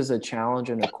raises a challenge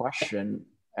and a question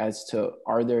as to,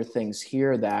 are there things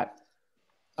here that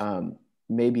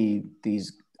maybe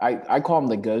these, I call them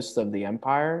the ghosts of the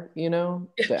empire,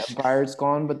 the empire's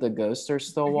gone, but the ghosts are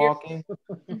still walking.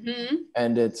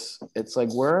 And it's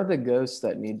like, where are the ghosts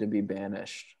that need to be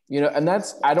banished? And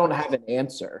I don't have an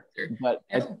answer, but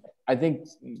I think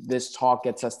this talk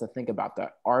gets us to think about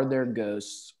that. Are there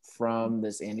ghosts from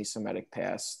this anti-Semitic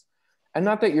past? And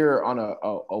not that you're on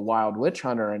a wild witch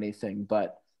hunt or anything,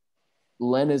 but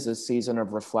Lent is a season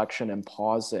of reflection and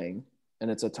pausing. And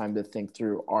it's a time to think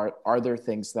through, are there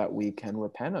things that we can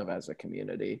repent of as a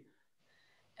community?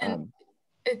 And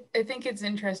I think it's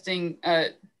interesting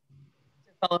to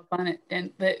follow up on it,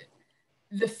 and that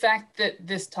the fact that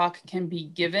this talk can be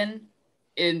given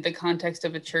in the context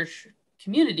of a church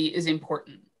community is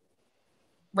important,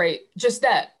 right? Just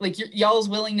that, like y'all's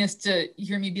willingness to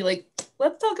hear me be like,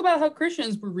 let's talk about how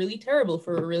Christians were really terrible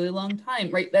for a really long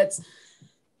time, right?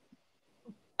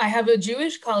 I have a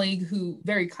Jewish colleague who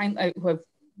who I've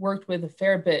worked with a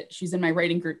fair bit. She's in my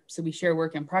writing group, so we share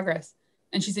work in progress.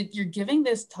 And she said, you're giving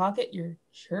this talk at your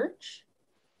church?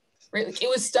 Right? Like, it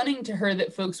was stunning to her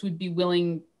that folks would be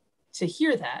willing to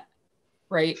hear that,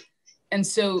 right? And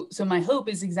so my hope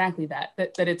is exactly that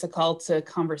it's a call to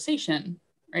conversation,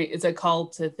 right? It's a call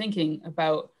to thinking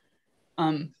about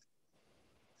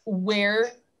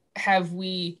where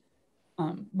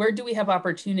do we have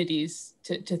opportunities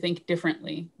to think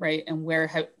differently, right? And where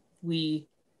have we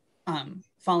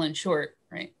fallen short,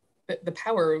 right? The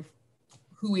power of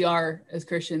who we are as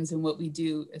Christians and what we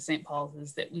do as St. Paul's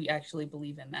is that we actually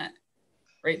believe in that,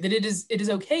 right? That it is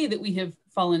okay that we have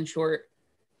fallen short.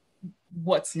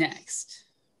 What's next?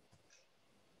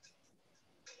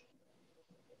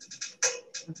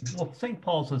 Well, St.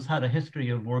 Paul's has had a history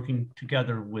of working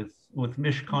together with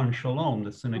Mishkan Shalom,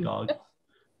 the synagogue,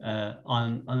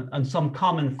 on some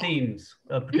common themes,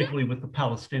 particularly with the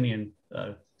Palestinian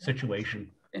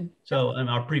situation. So, and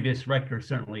our previous rector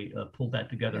certainly pulled that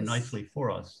together nicely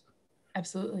for us.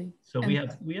 Absolutely. So we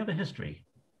have a history.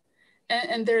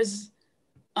 And there's,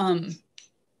 and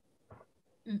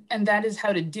that is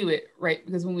how to do it, right?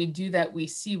 Because when we do that, we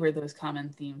see where those common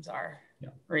themes are,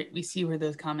 right? We see where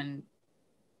those common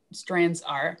strands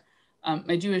are.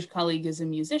 My Jewish colleague is a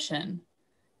musician.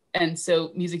 And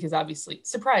so music is obviously,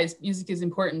 music is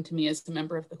important to me as a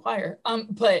member of the choir.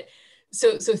 But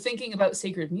so thinking about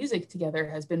sacred music together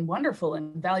has been wonderful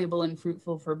and valuable and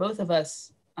fruitful for both of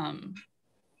us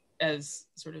as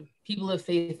sort of people of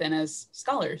faith and as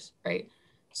scholars, right?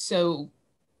 So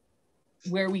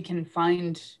where we can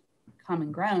find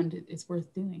common ground, it's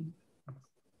worth doing.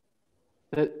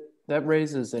 That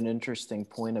raises an interesting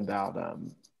point about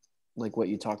like what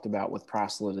you talked about with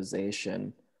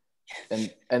proselytization.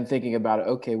 And thinking about it,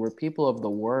 okay, we're people of the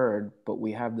word, but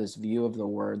we have this view of the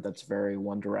word that's very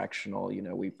one directional.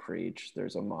 We preach,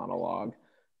 there's a monologue,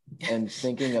 and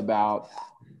thinking about,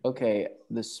 okay,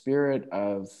 the spirit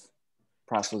of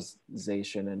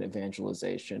proselytization and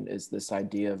evangelization is this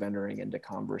idea of entering into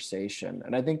conversation.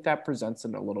 And I think that presents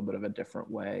in a little bit of a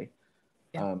different way.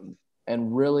 And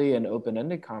really an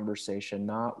open-ended conversation,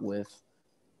 not with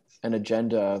an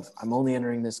agenda of, I'm only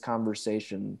entering this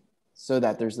conversation so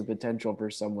that there's the potential for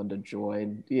someone to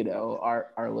join,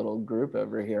 our little group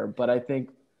over here. But I think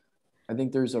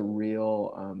there's a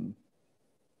real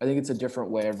I think it's a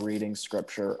different way of reading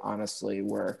scripture, honestly,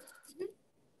 where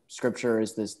scripture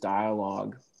is this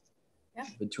dialogue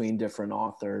between different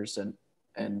authors,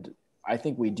 and I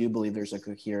think we do believe there's a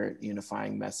coherent,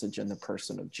 unifying message in the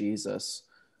person of Jesus.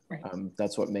 Right.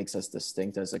 That's what makes us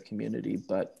distinct as a community,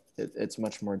 but it's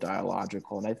much more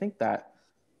dialogical. And I think that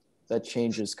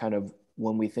changes kind of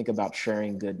when we think about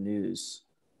sharing good news.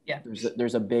 Yeah.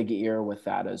 There's a big ear with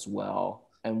that as well.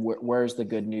 And where's the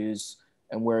good news,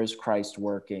 and where is Christ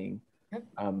working? Yep.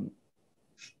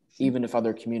 Even if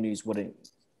other communities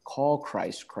wouldn't call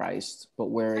Christ, but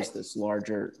where is this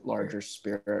larger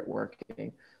spirit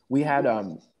working? We had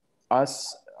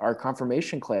our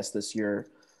confirmation class this year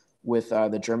with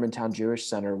the Germantown Jewish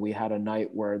Center. We had a night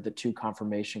where the two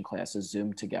confirmation classes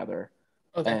Zoomed together.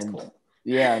 Oh, that's cool.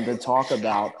 Yeah, and to talk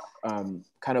about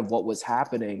kind of what was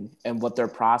happening and what their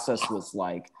process was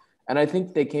like. And I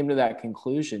think they came to that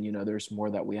conclusion, there's more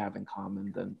that we have in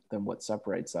common than what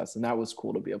separates us. And that was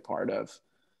cool to be a part of.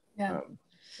 Yeah.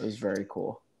 It was very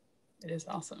cool. It is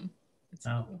awesome. It's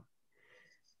cool.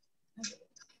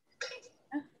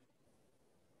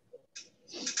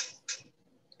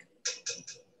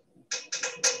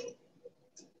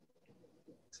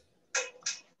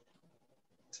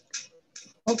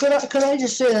 Well, could I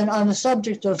just say that on the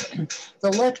subject of the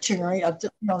lectionary,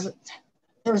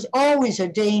 there's always a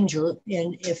danger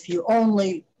if you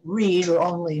only read or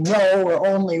only know or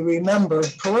only remember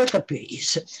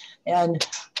pericopes. And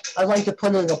I'd like to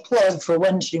put in a plug for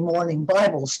Wednesday morning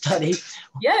Bible study.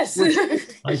 Yes.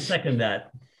 I second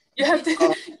that. You have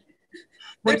to.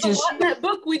 There's a lot in that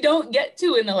book we don't get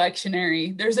to in the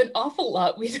lectionary. There's an awful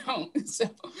lot we don't. So.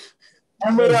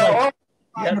 And we are all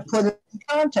trying to put it in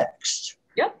context.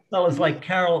 Yep. Well, it's like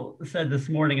Carol said this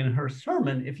morning in her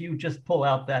sermon, if you just pull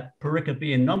out that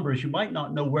pericope in Numbers, you might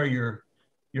not know where you're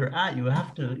at. You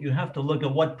have to look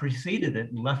at what preceded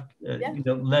it and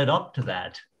led up to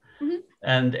that. Mm-hmm.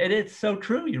 And it's so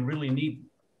true. You really need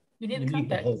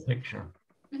the whole picture.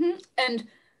 Mm-hmm. And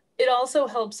it also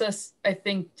helps us, I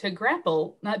think, to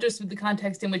grapple not just with the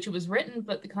context in which it was written,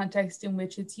 but the context in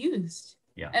which it's used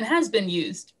and has been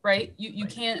used. Right? You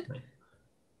can't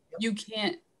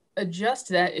adjust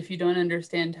that if you don't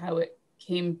understand how it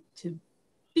came to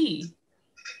be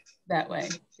that way.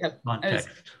 Yep.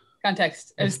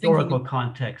 Context. Historical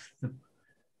context.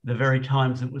 The very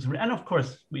times it was, and of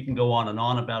course we can go on and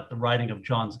on about the writing of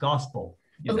John's Gospel.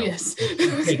 Yes.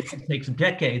 It takes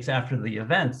decades after the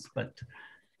events, but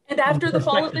and after the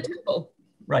fall of the temple.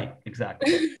 Right.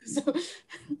 Exactly.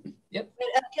 Yep.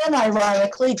 And again,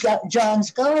 ironically,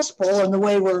 John's Gospel and the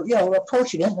way we're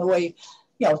approaching it, and the way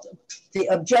the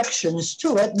objections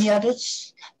to it, and yet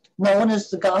it's known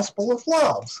as the gospel of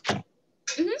love.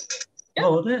 Mm-hmm. Yep.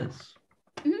 Well, it is.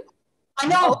 Mm-hmm. I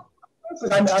know.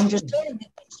 I'm just saying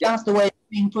it's not the way it's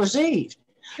being perceived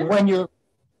when you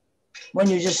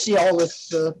just see all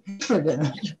this hatred in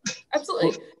it.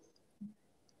 Absolutely.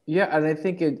 Yeah, and I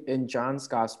think in John's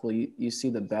gospel, you see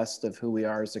the best of who we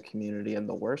are as a community and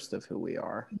the worst of who we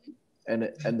are,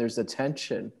 and there's a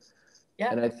tension.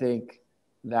 Yeah. And I think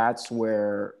that's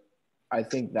where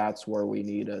we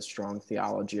need a strong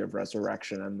theology of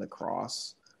resurrection and the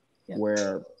cross,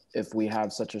 where if we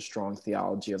have such a strong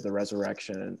theology of the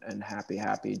resurrection and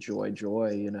happy, joy,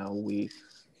 we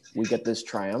get this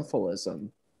triumphalism,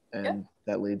 and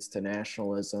that leads to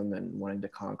nationalism and wanting to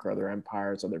conquer other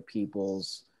empires, other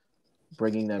peoples,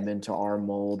 bringing them into our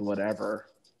mold, whatever.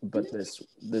 But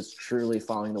this truly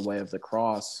following the way of the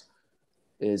cross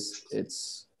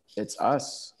it's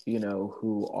us,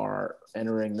 who are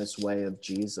entering this way of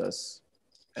Jesus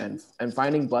and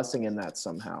finding blessing in that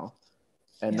somehow,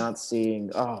 and not seeing,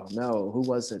 oh no, who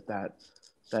was it that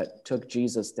took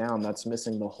Jesus down? That's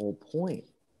missing the whole point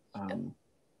of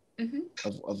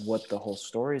what the whole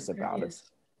story is about.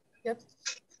 Yep.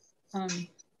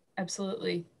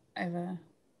 Absolutely. I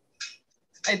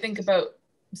think about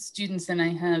students, and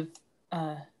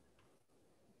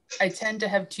I tend to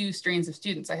have two strains of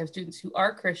students. I have students who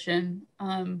are Christian,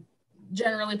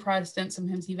 generally Protestant,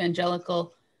 sometimes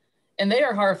evangelical, and they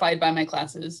are horrified by my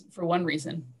classes for one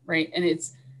reason, right? And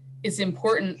it's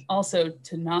important also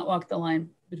to not walk the line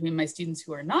between my students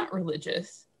who are not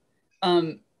religious,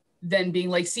 then being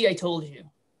like, see, I told you,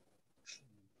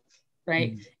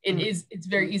 right? Mm-hmm. It's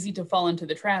very easy to fall into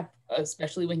the trap,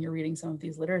 especially when you're reading some of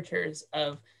these literatures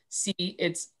of, see,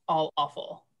 it's all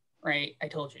awful, right? I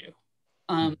told you.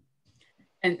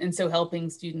 And so helping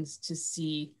students to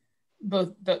see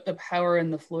both the power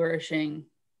and the flourishing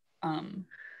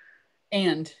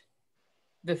and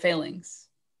the failings,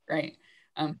 right?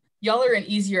 Y'all are an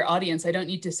easier audience. I don't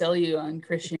need to sell you on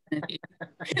Christianity,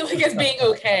 right? Like as being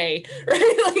okay,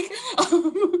 right? Like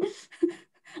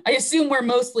I assume we're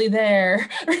mostly there.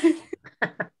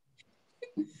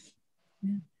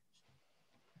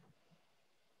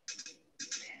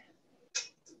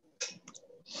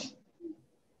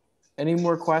 Any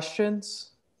more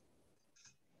questions?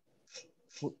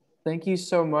 Thank you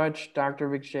so much, Dr.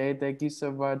 McShane. Thank you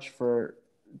so much for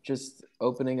just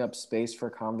opening up space for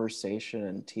conversation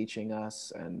and teaching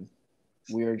us. And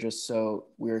we are so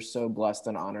blessed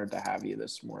and honored to have you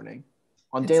this morning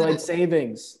on daylight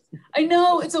savings. I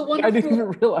know, it's a wonderful. I didn't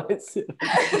even realize it.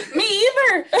 Me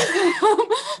either.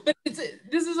 But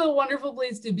this is a wonderful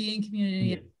place to be in community.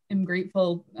 Yeah. I'm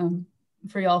grateful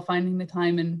for y'all finding the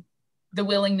time and the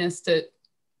willingness to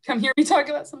come hear me talk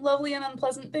about some lovely and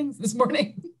unpleasant things this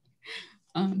morning.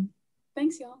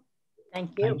 Thanks, y'all.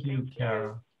 Thank you. Thank you,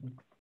 Kara.